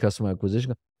so much customer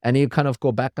acquisition. And you kind of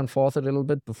go back and forth a little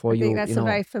bit before you. I think that's a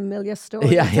very familiar story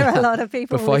for a lot of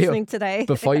people listening today.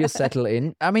 Before you settle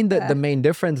in. I mean, the main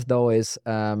difference though is,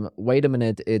 wait a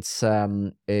minute, it's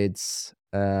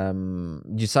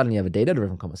you suddenly have a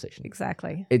data-driven conversation.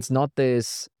 Exactly. It's not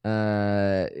this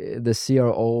the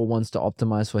CRO wants to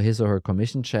optimize for his or her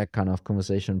commission check kind of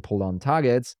conversation, pull on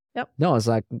targets. Yep. No, it's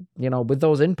like, with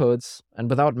those inputs and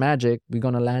without magic, we're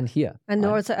going to land here. And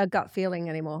nor is it a gut feeling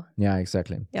anymore. Yeah,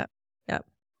 exactly. Yeah.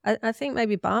 I think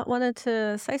maybe Bart wanted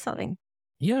to say something.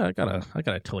 Yeah, I got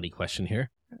a Tony question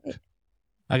here.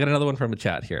 I got another one from the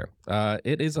chat here.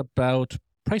 It is about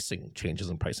pricing changes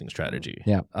and pricing strategy.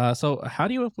 Yeah. So how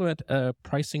do you implement a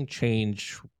pricing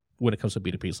change when it comes to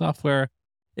B2B software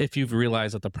if you've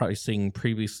realized that the pricing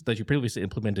that you previously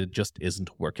implemented just isn't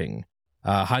working?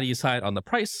 How do you decide on the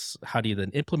price? How do you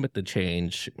then implement the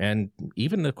change? And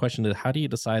even the question is, how do you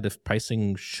decide if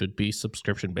pricing should be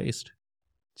subscription based?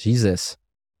 Jesus.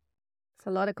 It's a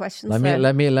lot of questions.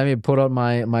 Let me put out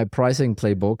my pricing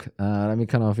playbook. Let me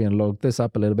kind of look this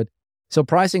up a little bit. So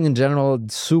pricing in general,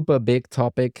 super big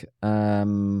topic.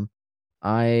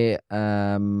 I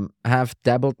have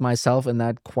dabbled myself in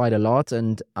that quite a lot,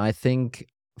 and I think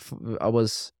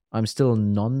I'm still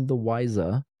none the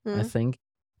wiser. I think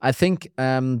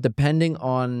depending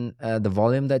on the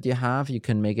volume that you have, you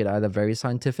can make it either very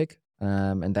scientific,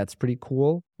 and that's pretty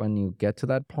cool when you get to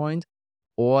that point.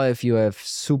 Or if you have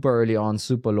super early on,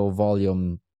 super low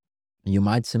volume, you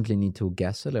might simply need to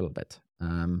guess a little bit.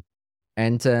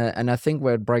 And I think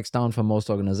where it breaks down for most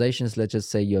organizations, let's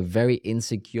just say you're very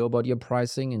insecure about your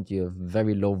pricing and you have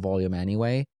very low volume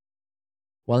anyway.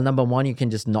 Well, number one, you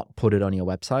can just not put it on your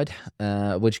website,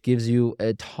 which gives you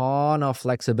a ton of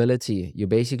flexibility. You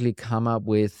basically come up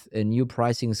with a new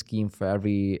pricing scheme for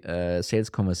every sales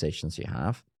conversations you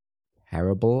have.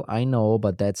 Terrible, I know,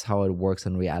 but that's how it works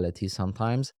in reality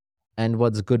sometimes. And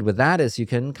what's good with that is you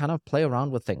can kind of play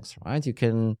around with things, right?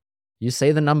 You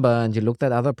say the number and you look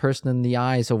that other person in the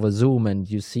eyes over Zoom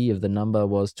and you see if the number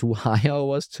was too high or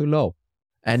was too low.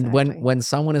 And Exactly. when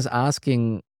someone is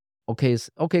asking, okay,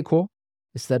 cool,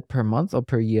 is that per month or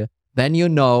per year? Then you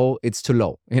know it's too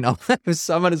low. If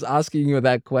someone is asking you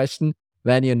that question,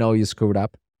 then you know you screwed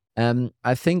up.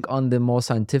 I think on the more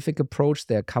scientific approach,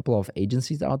 there are a couple of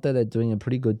agencies out there that are doing a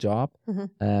pretty good job,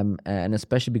 and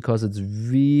especially because it's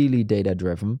really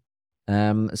data-driven.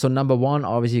 So number one,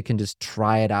 obviously, you can just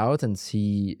try it out and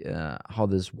see how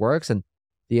this works. And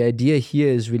the idea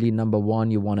here is really, number one,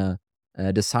 you want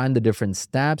to design the different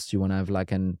steps. You want to have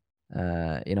like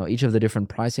each of the different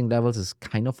pricing levels is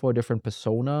kind of for a different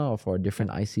persona or for a different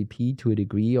ICP to a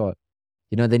degree, or,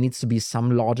 there needs to be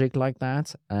some logic like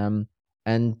that.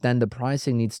 And then the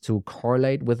pricing needs to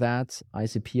correlate with that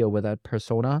ICP or with that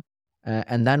persona.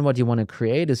 And then what you want to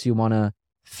create is you want to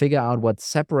figure out what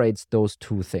separates those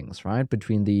two things, right?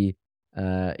 Between the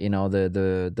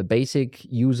basic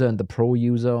user and the pro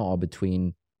user, or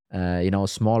between, a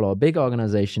small or big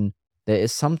organization. There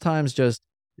is sometimes just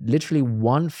literally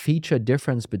one feature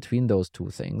difference between those two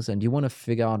things. And you want to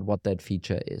figure out what that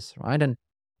feature is, right? And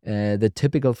the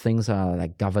typical things are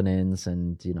like governance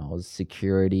and,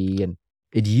 security and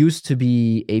it used to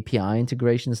be API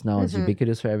integrations. Now it's Mhm.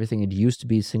 ubiquitous for everything. It used to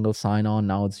be single sign-on.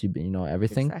 Now it's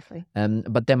everything. Exactly.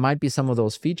 But there might be some of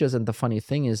those features, and the funny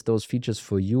thing is, those features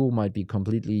for you might be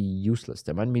completely useless.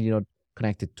 They might be not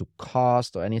connected to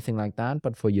cost or anything like that,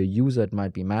 but for your user, it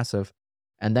might be massive.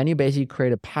 And then you basically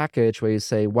create a package where you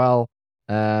say, well,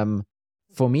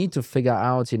 for me to figure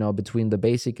out, between the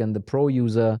basic and the pro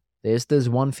user, there's this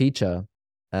one feature,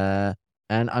 and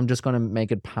I'm just going to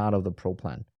make it part of the pro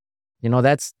plan.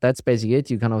 That's basically it.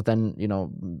 You kind of then,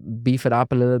 beef it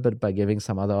up a little bit by giving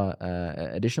some other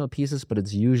additional pieces, but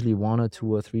it's usually 1 or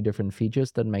 2 or 3 different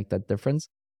features that make that difference.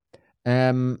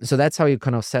 So that's how you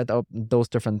kind of set up those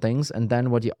different things. And then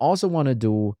what you also want to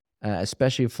do,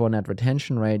 especially for net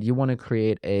retention rate, you want to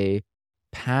create a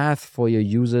path for your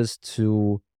users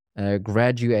to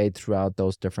graduate throughout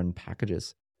those different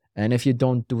packages. And if you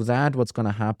don't do that, what's going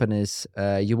to happen is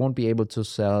you won't be able to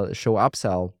show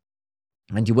upsell,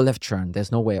 and you will have churn. There's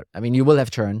no way. I mean, you will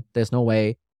have churn. There's no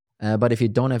way. But if you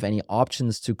don't have any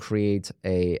options to create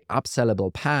a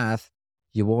upsellable path,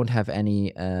 you won't have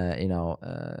any,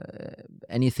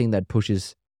 anything that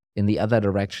pushes in the other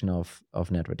direction of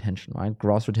net retention, right?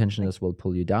 Gross retention will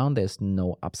pull you down. There's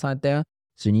no upside there.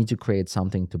 So you need to create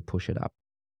something to push it up.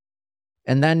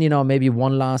 And then, maybe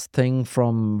one last thing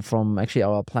from actually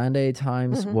our plan day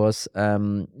times was,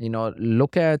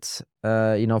 look at,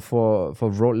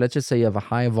 let's just say you have a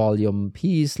high volume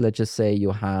piece. Let's just say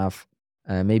you have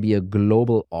maybe a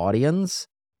global audience.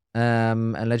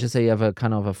 And let's just say you have a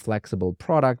kind of a flexible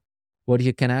product. What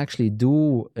you can actually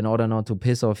do in order not to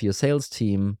piss off your sales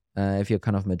team, if you're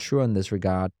kind of mature in this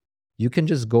regard, you can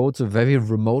just go to very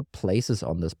remote places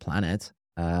on this planet,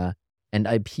 and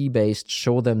IP-based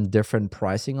show them different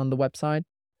pricing on the website.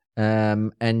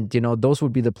 And, those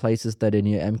would be the places that in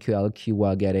your MQL queue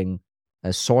are getting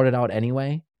sorted out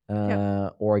anyway,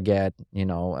 or get,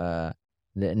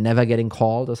 never getting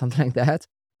called or something like that.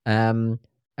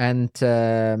 And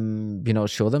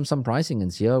show them some pricing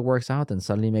and see how it works out. And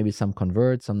suddenly maybe some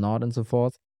convert, some not, and so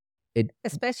forth.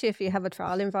 Especially if you have a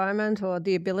trial environment or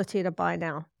the ability to buy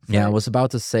now. So, I was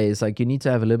about to say, it's like you need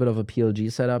to have a little bit of a PLG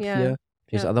setup here.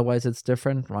 Because otherwise it's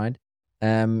different, right?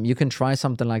 You can try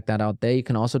something like that out there. You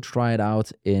can also try it out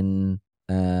in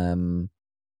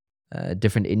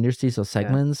different industries or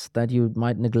segments that you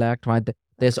might neglect, right?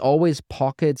 There's always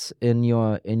pockets in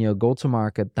your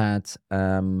go-to-market that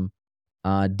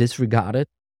are disregarded,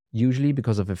 usually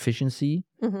because of efficiency.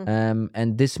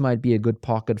 And this might be a good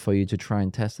pocket for you to try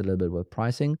and test a little bit with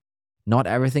pricing. Not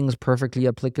everything is perfectly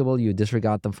applicable. You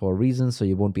disregard them for a reason, so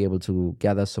you won't be able to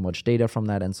gather so much data from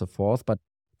that and so forth. But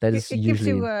that is usually... It gives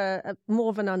you more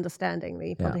of an understanding than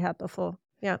you probably had before.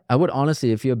 Yeah. I would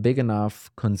honestly, if you're big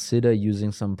enough, consider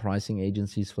using some pricing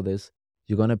agencies for this.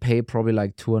 You're going to pay probably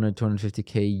like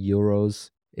 250K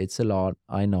euros. It's a lot,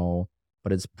 I know,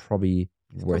 but it's probably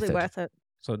worth it.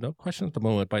 So no question at the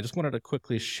moment, but I just wanted to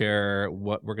quickly share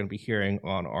what we're going to be hearing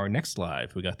on our next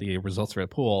live. We got the results for a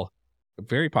poll. A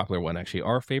very popular one, actually.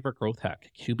 Our favorite growth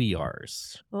hack,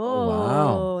 QBRs. Oh,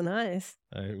 wow. Nice.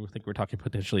 I think we're talking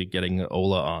potentially getting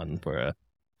Ola on for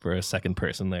a second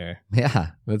person there.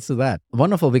 Yeah, let's do that.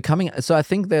 Wonderful. So I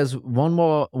think there's one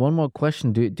more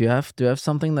question. Do you have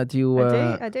something that you?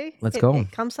 I do. Let's go.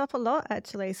 It comes up a lot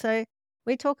actually. So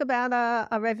we talk about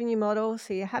a revenue model.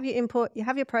 So you have your input, you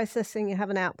have your processing, you have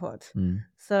an output.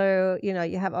 So you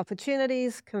have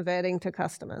opportunities converting to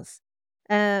customers.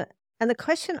 And the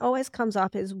question always comes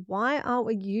up is, why aren't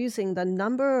we using the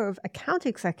number of account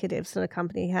executives that a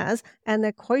company has and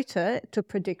their quota to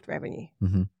predict revenue?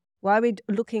 Why are we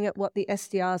looking at what the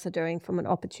SDRs are doing from an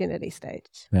opportunity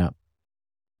stage? Yeah.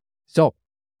 So,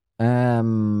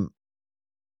 so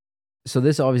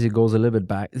this obviously goes a little bit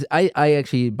back. I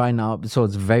actually, by now, so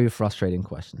it's a very frustrating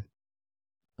question.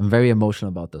 I'm very emotional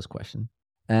about this question.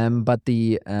 But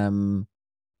the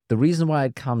reason why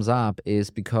it comes up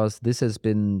is because this has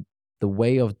been the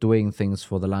way of doing things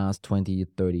for the last 20,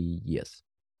 30 years.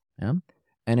 Yeah.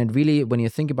 And it really, when you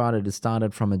think about it, it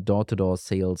started from a door-to-door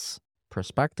sales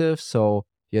perspective. So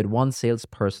you had one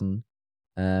salesperson,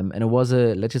 and it was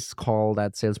let's just call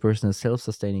that salesperson a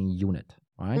self-sustaining unit,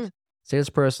 right?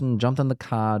 Salesperson jumped in the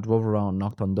car, drove around,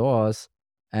 knocked on doors,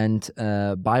 and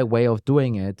by way of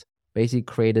doing it, basically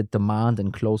created demand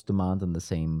and closed demand in the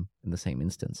same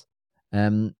instance.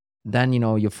 Then,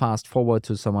 you fast forward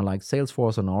to someone like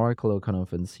Salesforce and Oracle or kind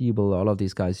of Ansible, all of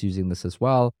these guys using this as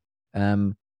well.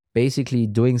 Basically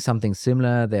doing something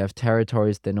similar. They have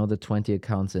territories. They know the 20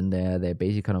 accounts in there. They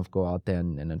basically kind of go out there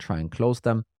and try and close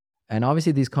them. And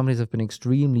obviously these companies have been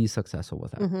extremely successful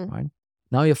with that, right?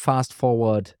 Now you fast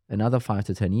forward another 5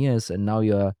 to 10 years, and now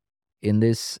you're in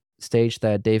this stage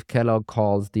that Dave Kellogg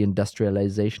calls the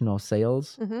industrialization of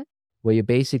sales, where you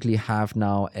basically have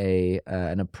now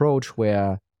an approach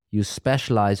where you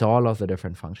specialize all of the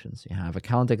different functions. You have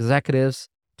account executives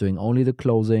doing only the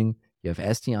closing. You have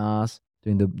SDRs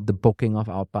doing the booking of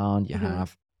outbound. You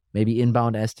have maybe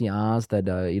inbound SDRs that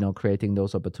are, creating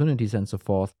those opportunities and so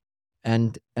forth.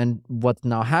 And what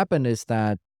now happened is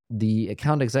that the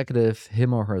account executive,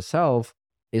 him or herself,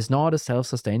 is not a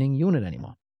self-sustaining unit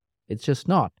anymore. It's just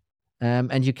not.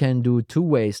 And you can do two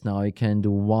ways now. You can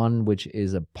do one, which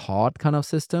is a pod kind of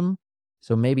system.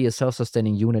 So maybe a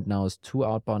self-sustaining unit now is 2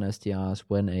 outbound SDRs,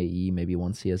 1 AE, maybe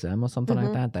 1 CSM or something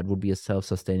like that. That would be a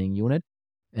self-sustaining unit.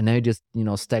 And then you just,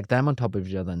 stack them on top of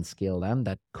each other and scale them.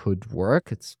 That could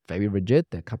work. It's very rigid.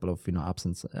 There are a couple of,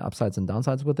 upsides and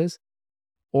downsides with this.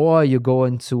 Or you go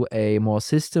into a more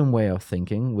system way of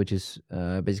thinking, which is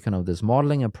basically kind of this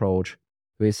modeling approach,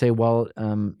 where you say, well,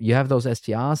 you have those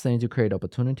SDRs, they need to create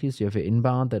opportunities. You have an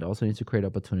inbound that also needs to create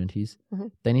opportunities.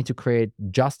 They need to create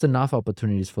just enough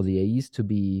opportunities for the AEs to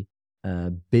be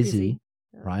busy.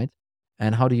 Right?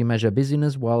 And how do you measure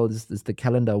busyness? Well, is the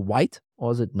calendar white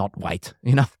or is it not white?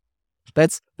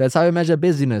 That's how you measure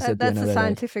busyness. That's the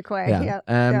scientific way.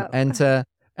 Yeah.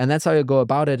 And that's how you go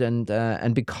about it.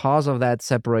 And because of that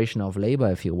separation of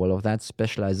labor, if you will, of that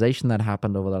specialization that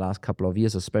happened over the last couple of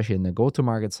years, especially in the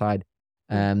go-to-market side,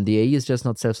 the AE is just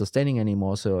not self-sustaining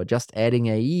anymore. So just adding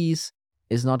AEs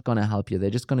is not going to help you.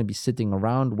 They're just going to be sitting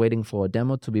around waiting for a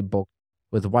demo to be booked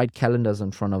with white calendars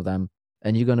in front of them.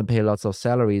 And you're going to pay lots of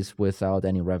salaries without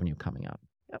any revenue coming out.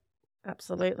 Yep,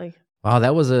 absolutely. Wow,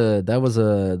 that was an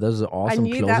awesome I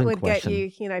knew closing that would question.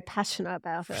 get you, passionate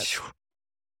about it.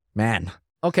 Man.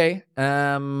 Okay.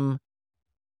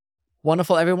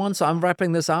 Wonderful, everyone. So I'm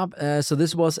wrapping this up. So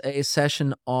this was a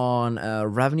session on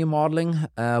revenue modeling.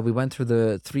 We went through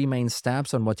the 3 main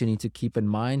steps on what you need to keep in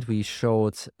mind. We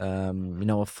showed,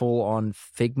 a full-on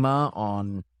Figma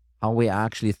on how we're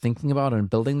actually thinking about and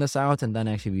building this out. And then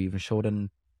actually we even showed a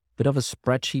bit of a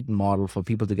spreadsheet model for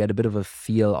people to get a bit of a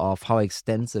feel of how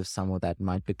extensive some of that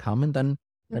might become. And then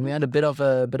we had a bit of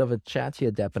a chat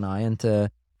here, Deb and I. And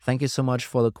thank you so much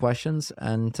for the questions.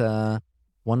 And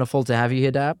wonderful to have you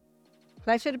here, Deb.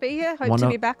 Pleasure to be here. Hope to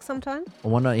be back sometime.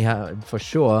 Yeah, for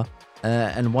sure.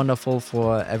 And wonderful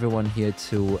for everyone here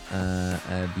to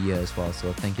be here as well.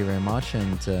 So thank you very much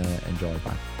and enjoy.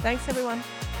 Bye. Thanks, everyone.